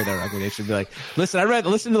destroy their recommendation. Be like, listen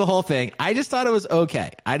to the whole thing. I just thought it was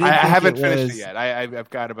okay. I haven't finished it yet. I've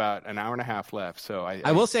got about an hour and a half left. So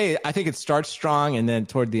I will say I think it starts strong, and then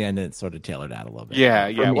toward the end it sort of tailored out a little bit. Yeah.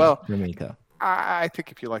 For me, though. I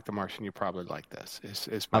think if you like The Martian, you probably like this.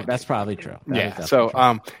 That's probably true.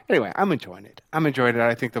 Anyway, I'm enjoying it.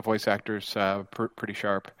 I think the voice actor's pretty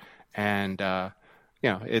sharp, and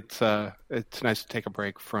it's nice to take a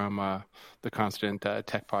break from the constant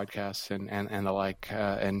tech podcasts and the like,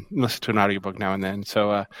 and listen to an audiobook now and then.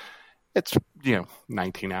 So it's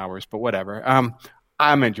 19 hours, but whatever.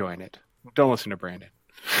 I'm enjoying it. Don't listen to Brandon.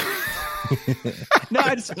 No,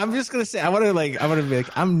 I'm just gonna say I want to be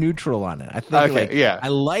like I'm neutral on it. I think I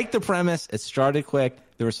like the premise. It started quick.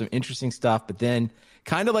 There was some interesting stuff, but then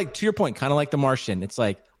kind of like to your point, kind of like The Martian. It's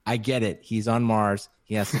like I get it. He's on Mars.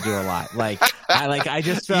 He has to do a lot. I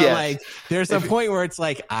just felt like there's a point where it's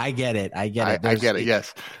like I get it. I get it.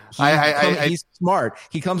 Yes, he's smart.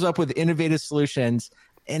 He comes up with innovative solutions,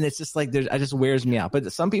 and it's just like it just wears me out.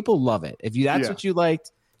 But some people love it. If that's what you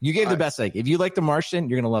liked. You gave the best. Like, if you like The Martian,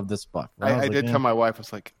 you're gonna love this book. I did tell my wife, I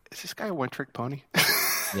was like, "Is this guy a one-trick pony?"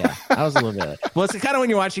 Yeah, I was a little bit. Well, it's kind of when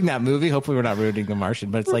you're watching that movie. Hopefully, we're not ruining The Martian,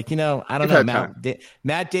 but it's like I don't know.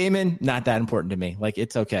 Matt Damon, not that important to me. Like,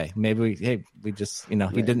 it's okay. Maybe we just he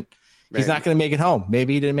didn't. He's not gonna make it home.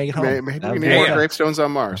 Maybe he didn't make it home. Maybe we need more gravestones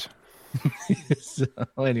on Mars. So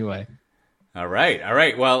anyway. All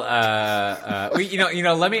right. Well,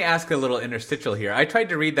 let me ask a little interstitial here. I tried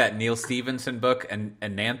to read that Neil Stephenson book,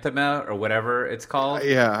 Anathema, or whatever it's called.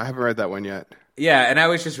 Yeah, I haven't read that one yet. Yeah, and I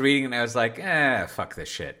was just reading, and I was like, fuck this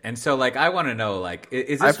shit. And so, I want to know,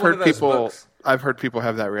 is this one of those books? I've heard people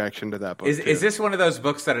have that reaction to that book. Is this one of those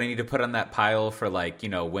books that I need to put on that pile for,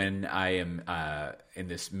 when I am in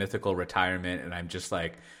this mythical retirement, and I'm just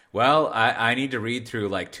like, well, I need to read through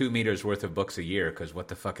 2 meters worth of books a year because what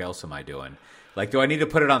the fuck else am I doing? Do I need to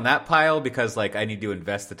put it on that pile because I need to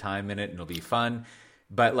invest the time in it and it'll be fun?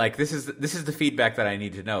 But this is the feedback that I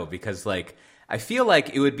need to know because I feel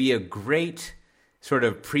like it would be a great sort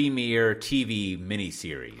of premiere TV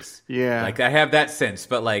miniseries. Yeah, I have that sense,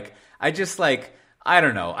 but I just I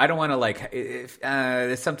don't know. I don't want to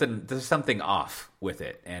there's something off with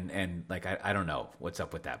it, and I don't know what's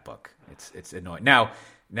up with that book. It's annoying.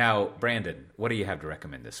 Now, Brandon, what do you have to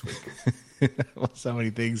recommend this week? Well, so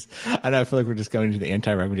many things. I feel like we're just going to the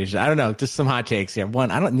anti-recommendation. I don't know. Just some hot takes here. One,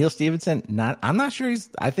 Neil Stephenson. I'm not sure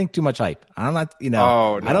I think too much hype. I'm not. Oh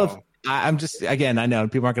no. I don't. I'm just again. I know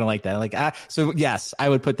people aren't going to like that. So yes, I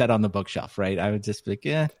would put that on the bookshelf, right? I would just be like,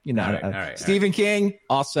 all right, Stephen King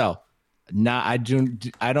also. No, I don't.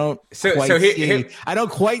 I don't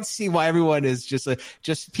quite see why everyone is just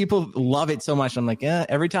people love it so much. I'm like,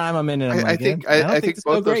 every time I'm in it, I think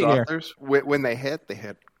both those authors when they hit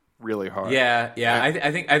really hard. Yeah.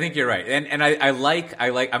 I think you're right, and I like.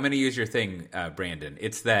 I'm going to use your thing, Brandon.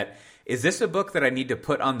 It's that. Is this a book that I need to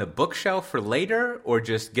put on the bookshelf for later, or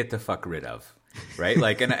just get the fuck rid of? Right,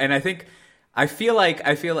 and I think I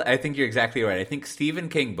think you're exactly right. I think Stephen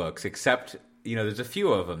King books, except. There's a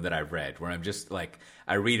few of them that I've read where I'm just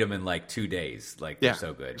I read them in 2 days. They're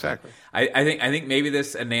so good. Exactly. I think maybe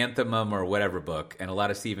this Anathema or whatever book and a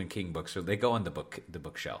lot of Stephen King books, they go on the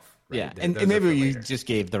bookshelf. Right? Yeah, and maybe you just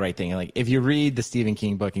gave the right thing. If you read the Stephen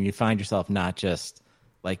King book and you find yourself not just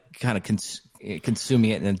kind of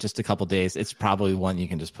consuming it in just a couple days, it's probably one you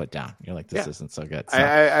can just put down. You're like, this isn't so good. So,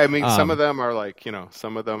 I mean, some of them are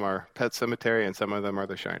some of them are Pet Sematary and some of them are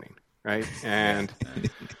The Shining, right? And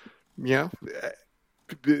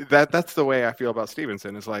that's the way I feel about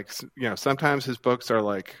Stevenson. Is sometimes his books are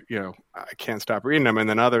I can't stop reading them, and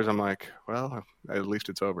then others I'm like, well, at least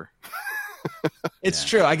it's over. It's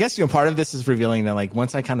true. I guess part of this is revealing that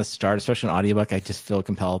once I kind of start, especially an audiobook, I just feel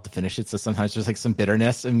compelled to finish it. So sometimes there's some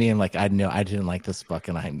bitterness in me, and I know I didn't like this book,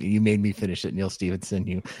 and you made me finish it, Neil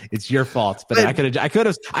Stephenson. It's your fault. But I could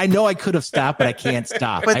have. I know I could have stopped, but I can't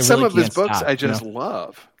stop. But some of his books I just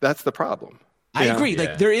love. That's the problem. I agree.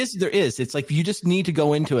 There is. It's you just need to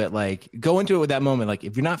go into it. Go into it with that moment.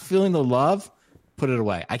 If you're not feeling the love, put it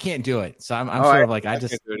away. I can't do it. So I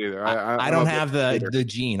just can't do it either. I don't have the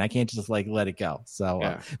gene. I can't just let it go.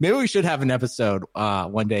 So maybe we should have an episode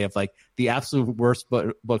one day of the absolute worst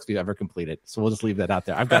books we've ever completed. So we'll just leave that out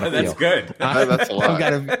there. I've got a That's few. good. That's a lot.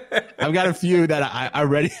 I've got a few that I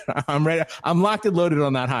ready. I'm ready. I'm locked and loaded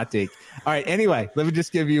on that hot take. All right. Anyway, let me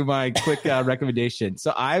just give you my quick recommendation.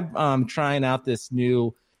 So I'm trying out this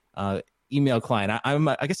new email client.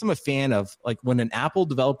 I guess I'm a fan of like when an Apple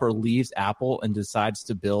developer leaves Apple and decides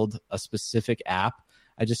to build a specific app.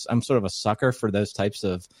 I'm sort of a sucker for those types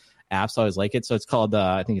of apps. I always like it. So it's called,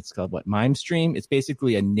 I think it's called MimeStream. It's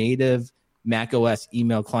basically a native Mac OS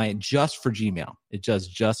email client just for Gmail. It does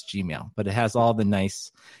just Gmail, but it has all the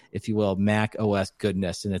nice, if you will, Mac OS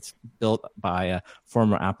goodness, and it's built by a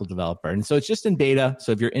former Apple developer. And so it's just in beta.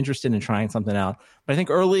 So if you're interested in trying something out, but I think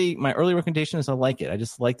my early recommendation is I like it. I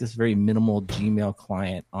just like this very minimal Gmail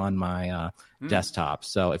client on my desktop.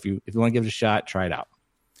 So if you want to give it a shot, try it out.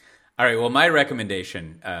 All right. Well, my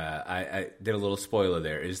recommendation, I did a little spoiler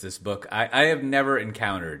there, is this book. I have never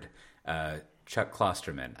encountered Chuck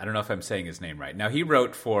Klosterman. I don't know if I'm saying his name right. Now, he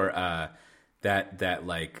wrote for that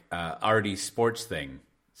like Artie sports thing.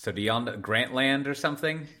 So do y'all know Grantland or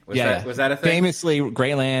something? Was that a thing? Famously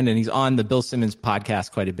Grantland, and he's on the Bill Simmons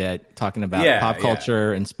podcast quite a bit, talking about pop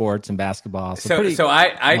culture and sports and basketball. So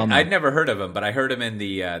I'd never heard of him, but I heard him in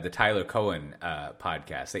the Tyler Cohen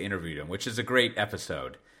podcast. They interviewed him, which is a great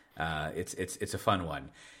episode. It's a fun one,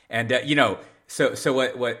 and so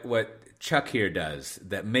what Chuck here does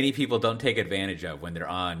that many people don't take advantage of when they're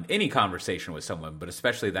on any conversation with someone, but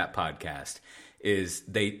especially that podcast, is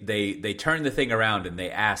they turn the thing around and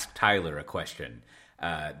they ask Tyler a question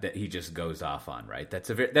that he just goes off on. Right?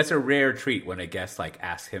 That's a rare treat when a guest like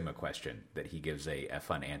asks him a question that he gives a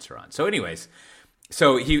fun answer on. So, anyways,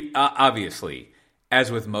 so he obviously,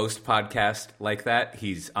 as with most podcasts like that,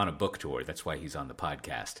 he's on a book tour. That's why he's on the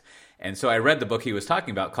podcast. And so I read the book he was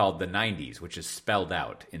talking about called The 90s, which is spelled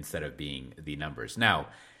out instead of being the numbers. Now,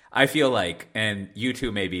 I feel like, and you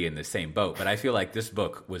two may be in the same boat, but I feel like this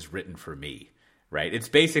book was written for me, right? It's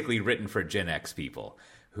basically written for Gen X people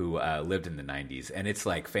who lived in the 90s, and it's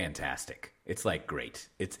like fantastic. It's like great.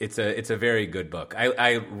 It's a very good book.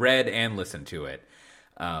 I read and listened to it.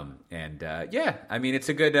 I mean, it's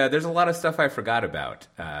a good, there's a lot of stuff I forgot about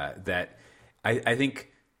that I think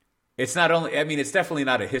it's not only, I mean, it's definitely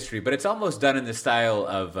not a history, but it's almost done in the style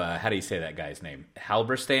of, how do you say that guy's name?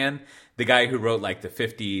 Halberstam, the guy who wrote like the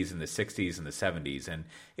 50s and the 60s and the 70s. And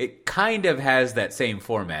it kind of has that same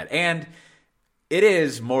format. And it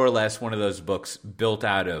is more or less one of those books built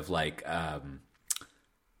out of like,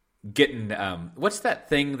 getting what's that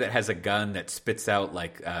thing that has a gun that spits out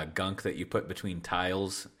like gunk that you put between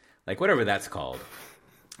tiles, like whatever that's called,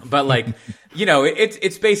 but like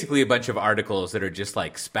it's basically a bunch of articles that are just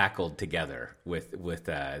like spackled together with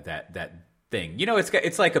that thing.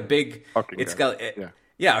 It's like a big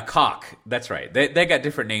a caulk. That's right. They got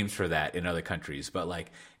different names for that in other countries, but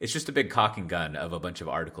like it's just a big caulking gun of a bunch of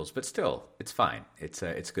articles, but still it's fine.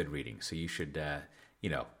 It's good reading, so you should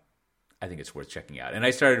I think it's worth checking out. And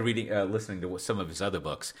I started listening to some of his other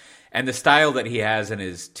books. And the style that he has in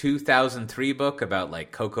his 2003 book about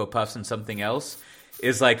like Cocoa Puffs and something else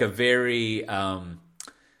is like a very,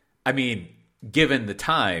 given the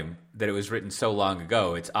time that it was written so long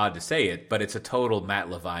ago, it's odd to say it, but it's a total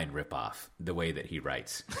Matt Levine ripoff, the way that he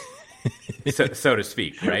writes. so to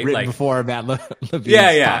speak, right? Written like before Matt Levine.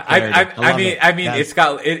 Yeah. I mean,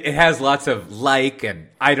 it has lots of like and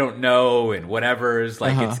I don't know and whatever's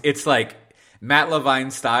like it's like Matt Levine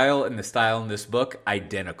style and the style in this book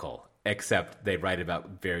identical, except they write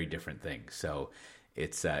about very different things. So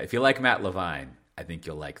it's if you like Matt Levine, I think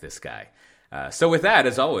you'll like this guy. So with that,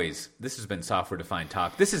 as always, this has been Software Defined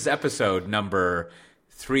Talk. This is episode number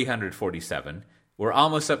 347. We're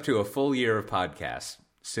almost up to a full year of podcasts.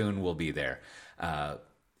 Soon we'll be there,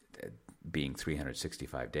 being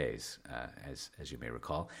 365 days, as you may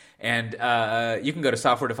recall. And you can go to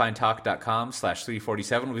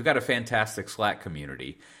softwaredefinedtalk.com/347. We've got a fantastic Slack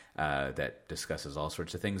community that discusses all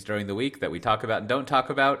sorts of things during the week that we talk about and don't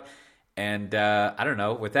talk about. And I don't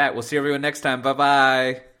know. With that, we'll see everyone next time.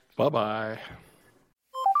 Bye-bye. Bye-bye.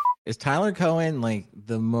 Is Tyler Cohen like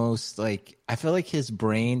the most like, I feel like his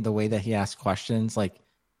brain, the way that he asks questions, like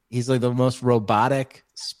he's like the most robotic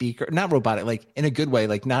speaker, not robotic, like in a good way,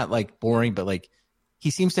 like not like boring, but like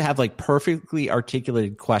he seems to have like perfectly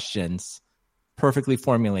articulated questions, perfectly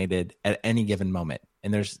formulated at any given moment.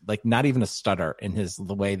 And there's like not even a stutter in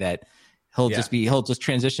the way that he'll just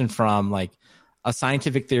transition from like a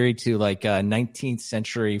scientific theory to like 19th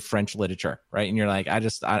century French literature. Right. And you're like, I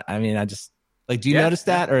just like, do you notice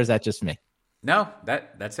that? Or is that just me? No,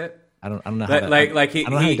 that's it. I don't know how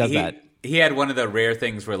he does that. He had one of the rare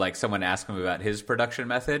things where like someone asked him about his production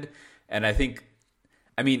method. And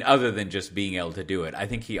other than just being able to do it, I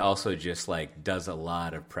think he also just like does a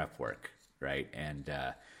lot of prep work. Right. And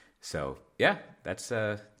so, yeah, that's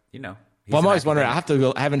you know. Well, I'm always wondering.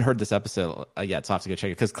 I haven't heard this episode yet, so I have to go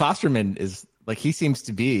check it because Klosterman is like he seems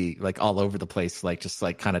to be like all over the place, like just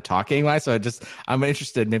like kind of talking. So I'm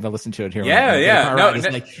interested. Maybe I'll listen to it here. Yeah.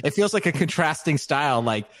 Like it feels like a contrasting style.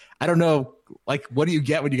 Like I don't know, like what do you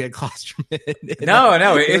get when you get Klosterman?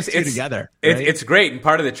 No, it's together. Right? It's great, and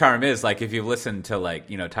part of the charm is like if you've listened to like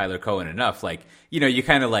Tyler Cohen enough, like you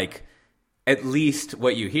kind of like. At least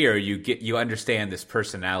what you hear, you understand this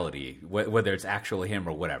personality, whether it's actually him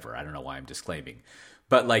or whatever. I don't know why I'm disclaiming,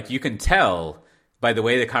 but like you can tell by the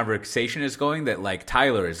way the conversation is going that like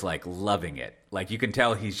Tyler is like loving it. Like you can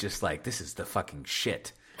tell he's just like, this is the fucking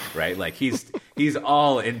shit, right? Like he's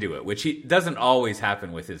all into it, which he doesn't always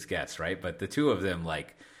happen with his guests, right? But the two of them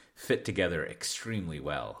like fit together extremely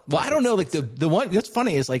well. Well, I don't know. Like the one that's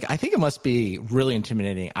funny is like I think it must be really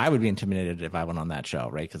intimidating. I would be intimidated if I went on that show,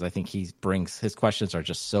 right? Because I think his questions are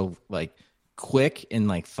just so like quick and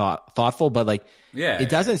like thoughtful, but like it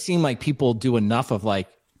doesn't seem like people do enough of like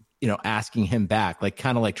asking him back, like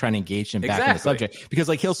kind of like trying to engage him back in the subject, because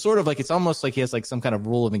like he'll sort of like it's almost like he has like some kind of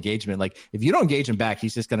rule of engagement. Like if you don't engage him back,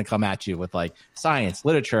 he's just going to come at you with like science,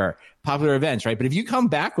 literature, popular events, right? But if you come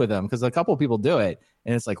back with him, because a couple of people do it.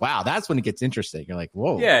 And it's like, wow, that's when it gets interesting. You're like,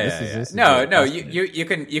 whoa, this no. You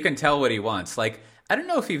can tell what he wants. Like, I don't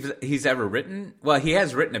know if he's ever written. Well, he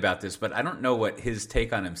has written about this, but I don't know what his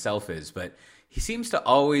take on himself is. But he seems to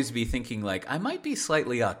always be thinking like, I might be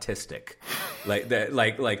slightly autistic, like that,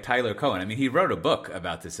 like Tyler Cohen. I mean, he wrote a book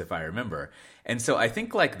about this, if I remember. And so I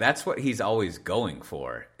think like that's what he's always going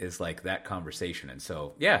for is like that conversation. And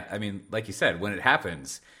so yeah, I mean, like you said, when it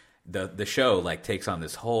happens. The show like takes on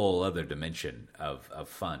this whole other dimension of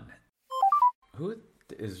fun. Who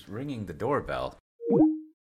is ringing the doorbell?